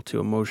people to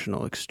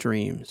emotional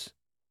extremes.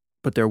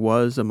 But there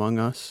was, among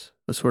us,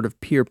 a sort of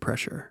peer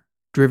pressure,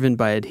 driven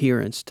by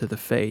adherence to the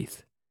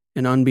faith,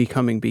 and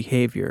unbecoming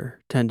behavior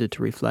tended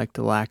to reflect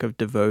a lack of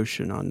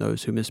devotion on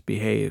those who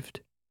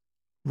misbehaved.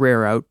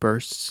 Rare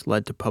outbursts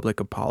led to public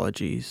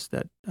apologies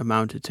that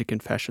amounted to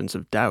confessions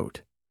of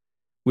doubt,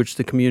 which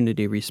the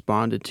community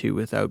responded to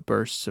with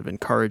outbursts of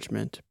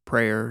encouragement,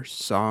 prayers,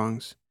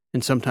 songs,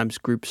 and sometimes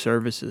group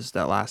services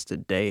that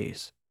lasted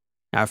days.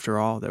 After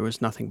all, there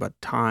was nothing but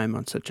time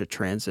on such a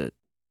transit.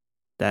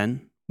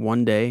 Then,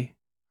 one day,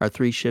 our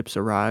 3 ships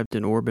arrived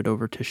in orbit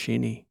over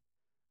Tashini,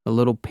 a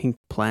little pink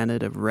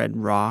planet of red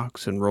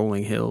rocks and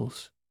rolling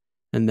hills.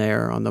 And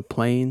there, on the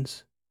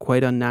plains,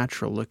 quite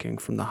unnatural looking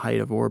from the height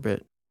of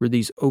orbit, were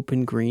these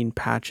open green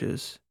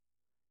patches,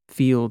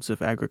 fields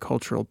of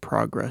agricultural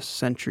progress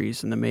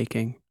centuries in the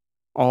making,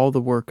 all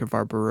the work of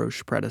our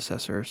baroche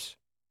predecessors.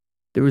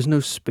 There was no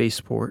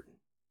spaceport,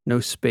 no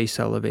space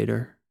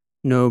elevator,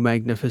 no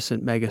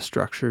magnificent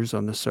megastructures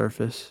on the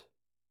surface.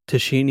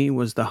 Tashini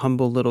was the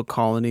humble little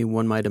colony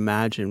one might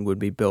imagine would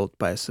be built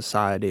by a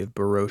society of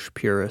baroche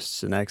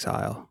purists in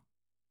exile.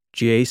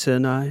 Giesa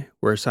and I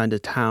were assigned a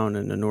town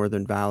in the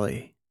northern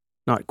valley,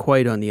 not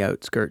quite on the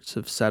outskirts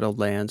of settled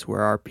lands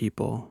where our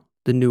people,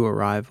 the new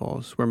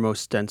arrivals, were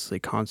most densely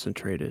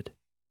concentrated.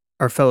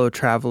 Our fellow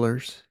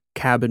travelers,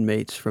 cabin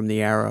mates from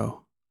the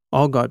Arrow,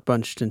 all got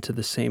bunched into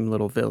the same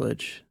little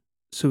village,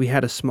 so we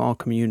had a small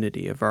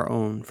community of our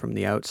own from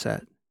the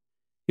outset.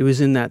 It was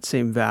in that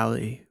same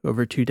valley,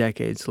 over 2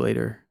 decades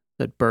later,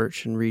 that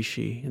Birch and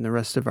Rishi and the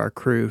rest of our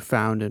crew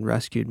found and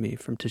rescued me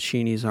from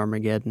Tashini's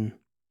Armageddon.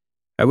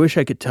 I wish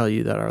I could tell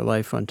you that our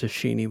life on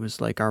Tashini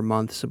was like our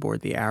months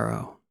aboard the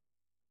Arrow,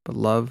 but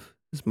love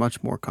is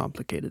much more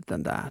complicated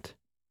than that.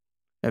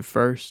 At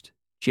first,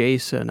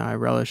 Jaisa and I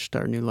relished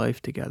our new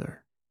life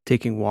together,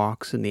 taking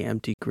walks in the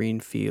empty green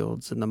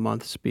fields in the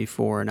months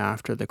before and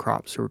after the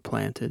crops were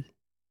planted.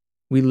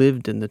 We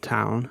lived in the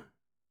town,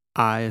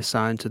 I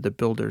assigned to the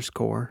Builders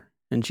Corps,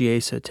 and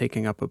Jaisa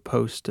taking up a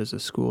post as a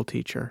school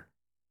teacher.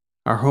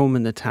 Our home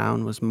in the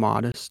town was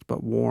modest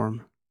but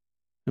warm,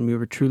 and we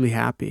were truly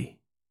happy.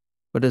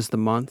 But as the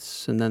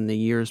months and then the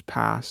years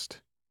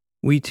passed,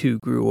 we too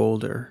grew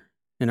older,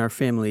 and our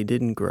family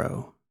didn't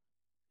grow.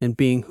 And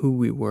being who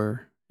we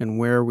were and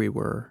where we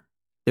were,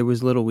 there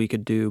was little we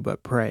could do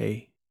but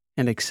pray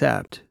and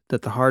accept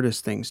that the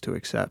hardest things to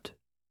accept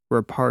were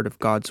a part of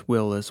God's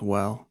will as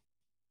well.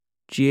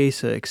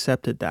 Jaisa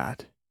accepted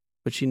that,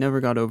 but she never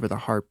got over the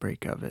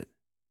heartbreak of it.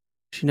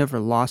 She never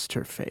lost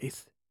her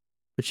faith,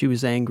 but she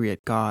was angry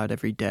at God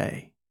every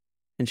day,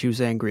 and she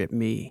was angry at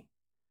me.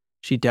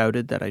 She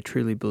doubted that I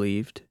truly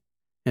believed,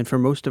 and for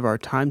most of our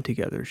time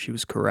together, she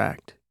was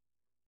correct.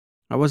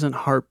 I wasn't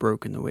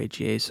heartbroken the way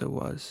Jaisa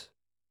was.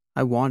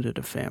 I wanted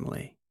a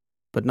family,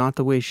 but not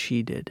the way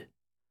she did.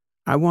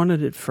 I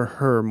wanted it for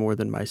her more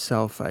than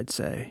myself, I'd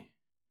say.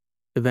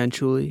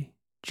 Eventually,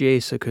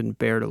 Jaisa couldn't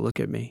bear to look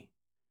at me.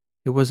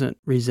 It wasn't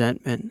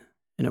resentment,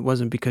 and it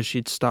wasn't because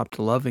she'd stopped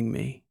loving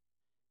me.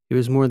 It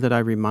was more that I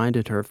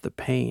reminded her of the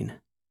pain.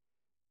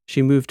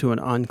 She moved to an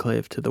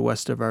enclave to the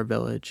west of our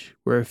village,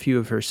 where a few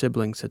of her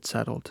siblings had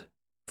settled,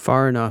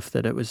 far enough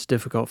that it was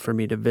difficult for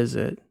me to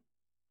visit.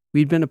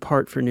 We'd been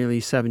apart for nearly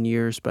 7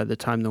 years by the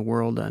time the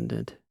world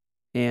ended,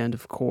 and,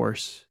 of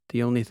course,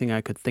 the only thing I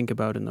could think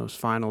about in those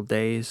final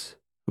days,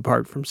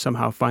 apart from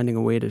somehow finding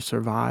a way to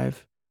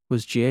survive,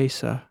 was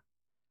Jaisa,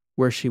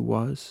 where she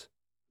was,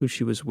 who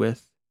she was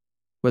with,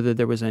 whether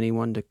there was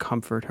anyone to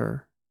comfort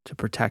her, to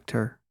protect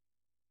her.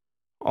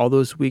 All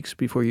those weeks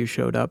before you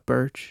showed up,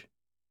 Birch,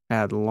 I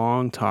had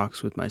long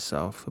talks with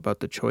myself about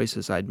the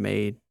choices I'd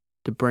made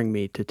to bring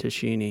me to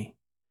Tashini,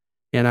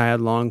 and I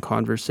had long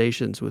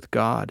conversations with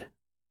God.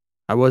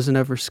 I wasn't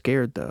ever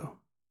scared, though.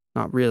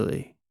 Not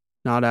really.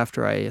 Not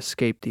after I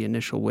escaped the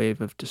initial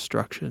wave of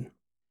destruction.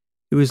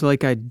 It was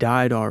like I'd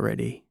died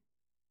already.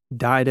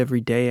 Died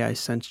every day I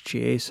sensed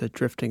Jaisa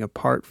drifting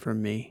apart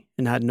from me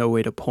and had no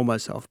way to pull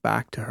myself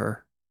back to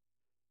her.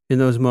 In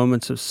those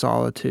moments of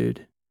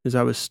solitude, as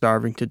I was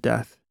starving to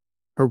death,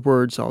 her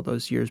words all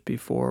those years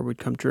before would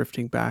come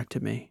drifting back to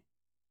me.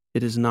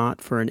 It is not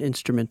for an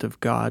instrument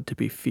of God to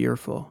be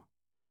fearful.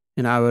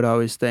 And I would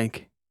always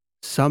think,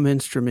 some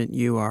instrument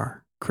you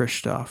are,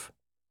 Christoph.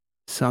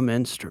 Some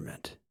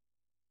instrument.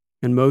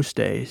 And most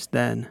days,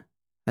 then,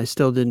 I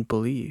still didn't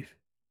believe,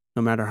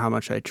 no matter how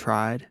much I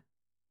tried,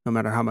 no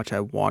matter how much I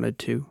wanted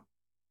to.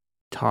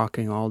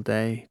 Talking all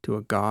day to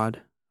a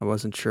God I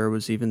wasn't sure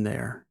was even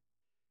there.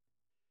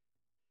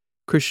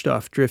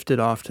 Christoph drifted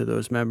off to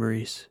those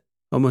memories,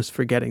 almost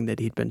forgetting that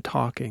he'd been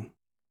talking,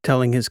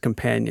 telling his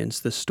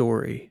companions the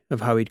story of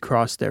how he'd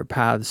crossed their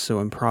paths so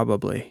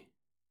improbably.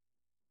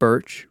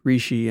 Birch,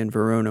 Rishi, and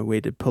Verona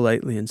waited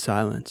politely in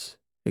silence,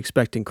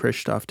 expecting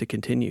Christoph to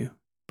continue,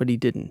 but he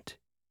didn't.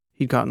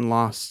 He'd gotten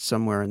lost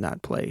somewhere in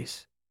that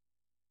place.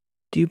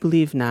 "Do you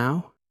believe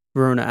now?"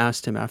 Verona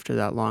asked him after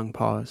that long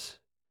pause.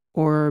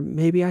 "Or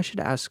maybe I should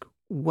ask,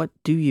 what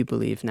do you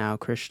believe now,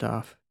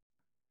 Christoph?"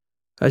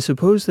 "I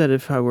suppose that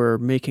if I were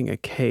making a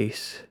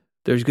case,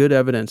 there's good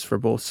evidence for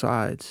both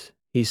sides,"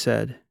 he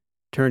said,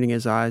 turning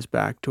his eyes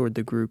back toward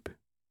the group.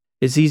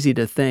 "It's easy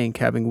to think,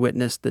 having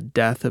witnessed the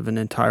death of an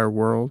entire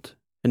world,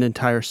 an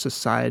entire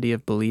society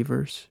of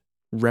believers,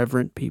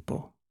 reverent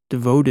people,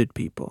 devoted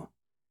people,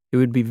 it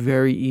would be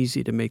very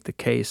easy to make the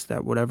case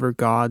that whatever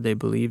God they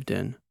believed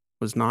in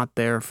was not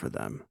there for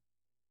them.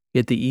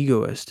 Yet the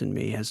egoist in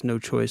me has no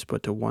choice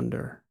but to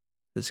wonder,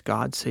 has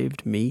God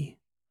saved me,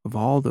 of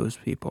all those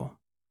people,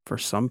 for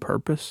some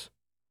purpose?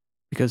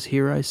 Because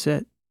here I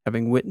sit,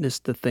 having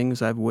witnessed the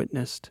things I've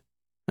witnessed,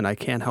 and I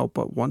can't help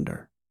but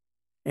wonder,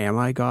 am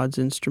I God's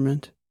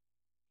instrument?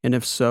 And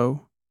if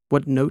so,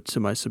 what notes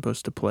am I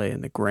supposed to play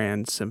in the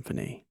grand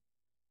symphony?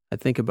 I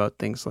think about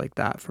things like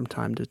that from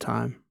time to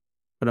time,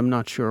 but I'm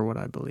not sure what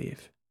I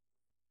believe."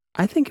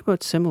 "I think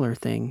about similar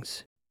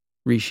things,"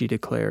 Rishi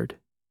declared.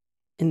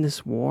 "In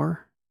this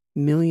war,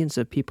 millions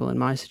of people in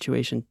my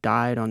situation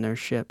died on their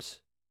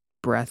ships,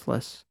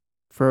 breathless,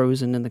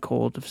 frozen in the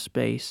cold of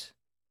space.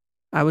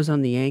 I was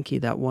on the Yankee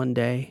that one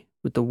day,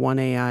 with the one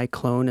AI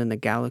clone in the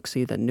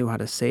galaxy that knew how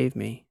to save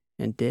me,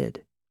 and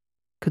did.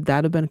 Could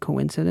that have been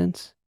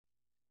coincidence?"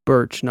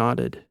 Birch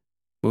nodded.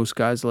 "Most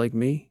guys like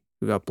me,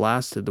 who got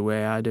blasted the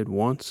way I did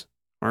once,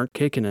 aren't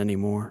kicking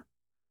anymore.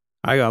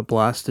 I got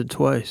blasted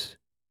twice,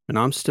 and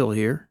I'm still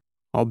here,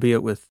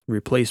 albeit with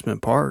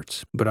replacement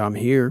parts, but I'm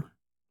here,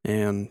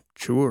 and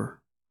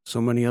sure,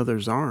 so many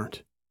others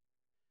aren't."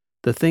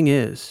 "The thing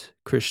is,"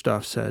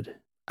 Christoph said,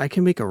 "I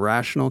can make a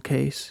rational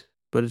case,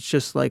 but it's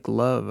just like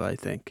love, I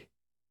think.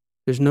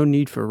 There's no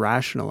need for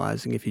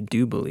rationalizing if you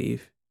do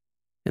believe,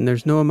 and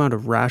there's no amount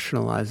of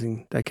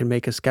rationalizing that can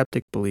make a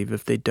skeptic believe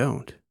if they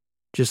don't.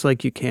 Just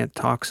like you can't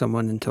talk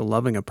someone into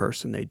loving a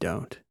person they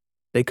don't.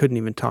 They couldn't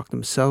even talk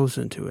themselves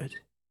into it.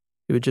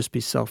 It would just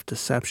be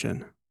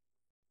self-deception.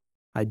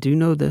 I do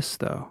know this,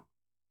 though.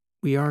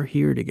 We are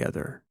here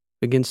together,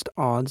 against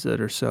odds that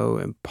are so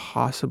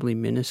impossibly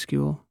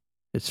minuscule,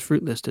 it's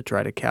fruitless to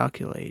try to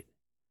calculate.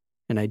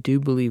 And I do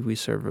believe we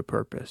serve a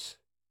purpose.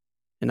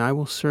 And I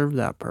will serve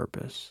that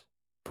purpose,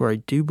 for I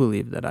do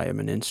believe that I am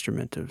an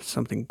instrument of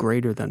something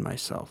greater than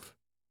myself.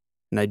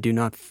 And I do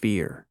not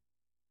fear.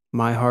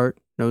 My heart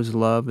knows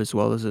love as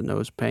well as it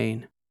knows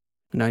pain.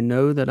 And I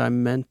know that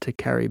I'm meant to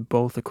carry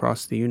both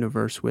across the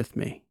universe with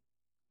me,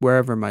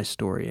 wherever my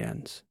story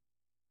ends.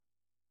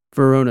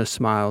 Verona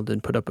smiled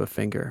and put up a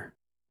finger.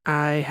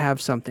 I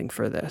have something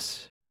for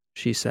this,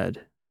 she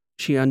said.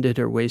 She undid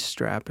her waist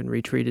strap and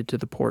retreated to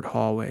the port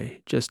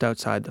hallway just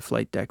outside the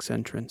flight deck's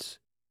entrance.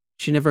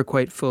 She never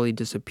quite fully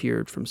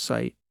disappeared from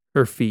sight,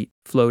 her feet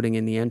floating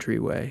in the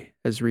entryway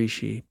as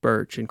Rishi,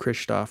 Birch, and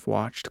Kristoff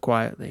watched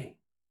quietly,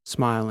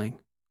 smiling,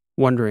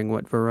 wondering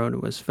what Verona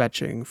was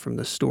fetching from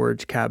the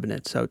storage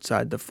cabinets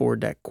outside the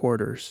foredeck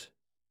quarters.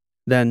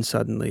 Then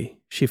suddenly,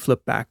 she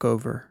flipped back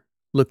over,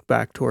 looked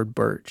back toward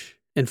Birch,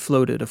 and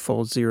floated a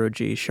full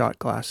 0G shot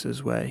glass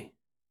his way.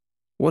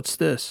 "What's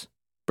this?"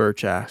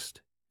 Birch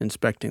asked,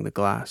 inspecting the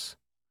glass.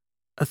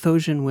 "A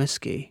Thosian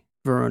whiskey,"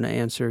 Verona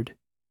answered.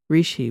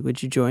 "Rishi,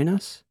 would you join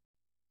us?"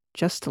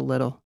 "Just a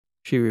little,"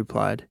 she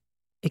replied.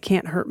 "It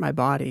can't hurt my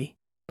body,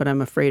 but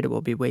I'm afraid it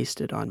will be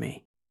wasted on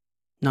me."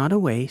 "Not a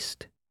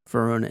waste,"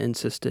 Verona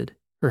insisted,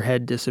 her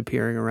head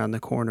disappearing around the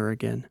corner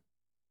again.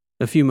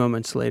 A few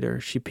moments later,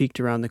 she peeked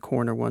around the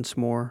corner once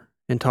more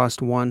and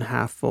tossed one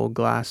half-full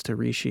glass to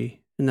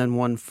Rishi and then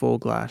one full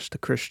glass to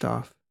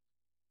Kristoff.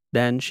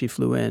 Then she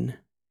flew in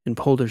and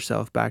pulled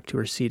herself back to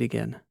her seat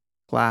again,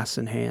 glass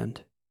in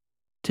hand.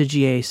 "To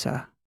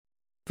Giesa,"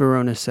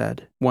 Verona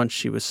said once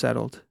she was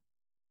settled.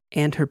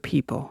 "And her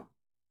people.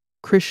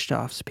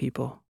 Kristoff's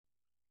people."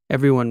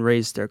 Everyone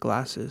raised their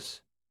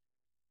glasses.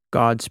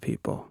 "God's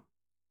people,"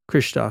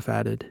 Kristoff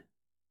added.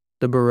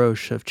 "The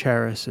Baroche of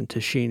Charis and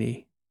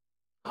Tashini.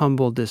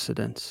 Humble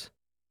dissidents,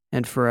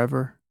 and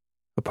forever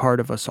a part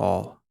of us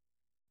all."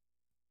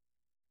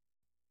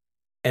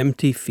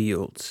 Empty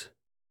Fields.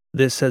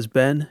 This has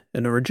been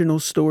an original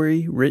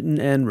story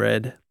written and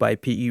read by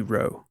P.E.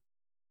 Rowe.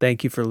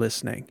 Thank you for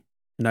listening,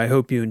 and I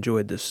hope you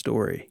enjoyed this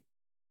story.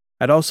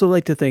 I'd also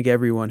like to thank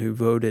everyone who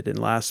voted in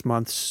last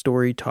month's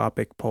story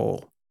topic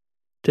poll.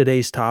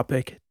 Today's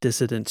topic,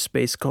 Dissident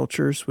Space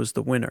Cultures, was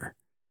the winner.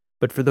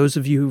 But for those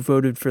of you who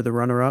voted for the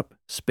runner-up,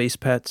 Space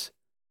Pets,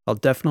 I'll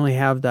definitely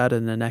have that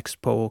in the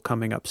next poll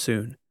coming up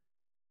soon.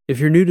 If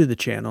you're new to the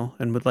channel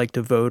and would like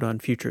to vote on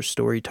future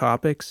story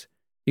topics,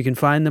 you can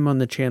find them on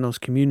the channel's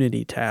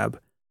community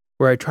tab,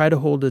 where I try to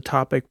hold a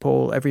topic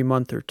poll every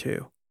month or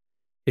two.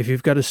 If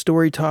you've got a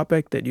story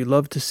topic that you'd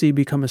love to see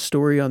become a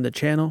story on the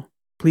channel,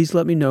 please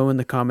let me know in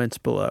the comments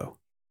below.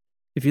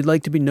 If you'd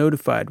like to be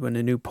notified when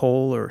a new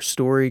poll or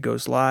story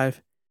goes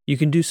live, you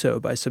can do so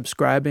by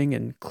subscribing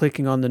and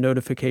clicking on the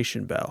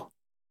notification bell.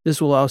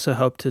 This will also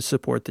help to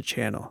support the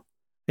channel.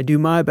 I do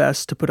my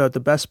best to put out the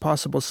best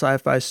possible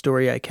sci-fi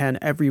story I can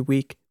every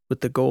week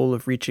with the goal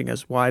of reaching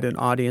as wide an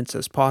audience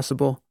as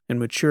possible, and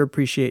would sure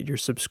appreciate your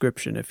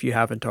subscription if you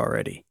haven't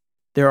already.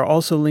 There are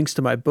also links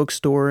to my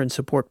bookstore and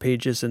support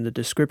pages in the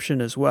description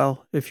as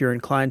well if you're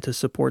inclined to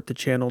support the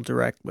channel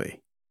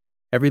directly.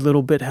 Every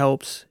little bit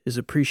helps, is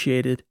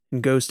appreciated,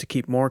 and goes to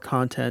keep more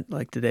content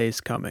like today's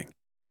coming.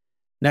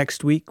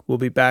 Next week, we'll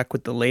be back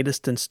with the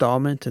latest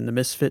installment in the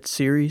Misfits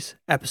series,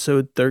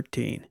 episode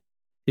 13.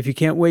 If you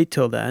can't wait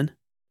till then,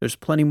 there's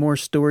plenty more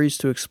stories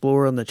to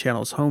explore on the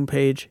channel's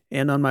homepage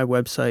and on my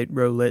website,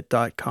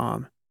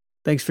 rowlit.com.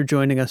 Thanks for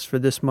joining us for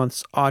this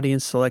month's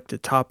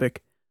audience-selected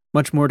topic.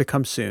 Much more to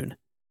come soon.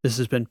 This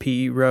has been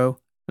P.E. Rowe,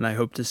 and I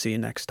hope to see you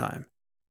next time.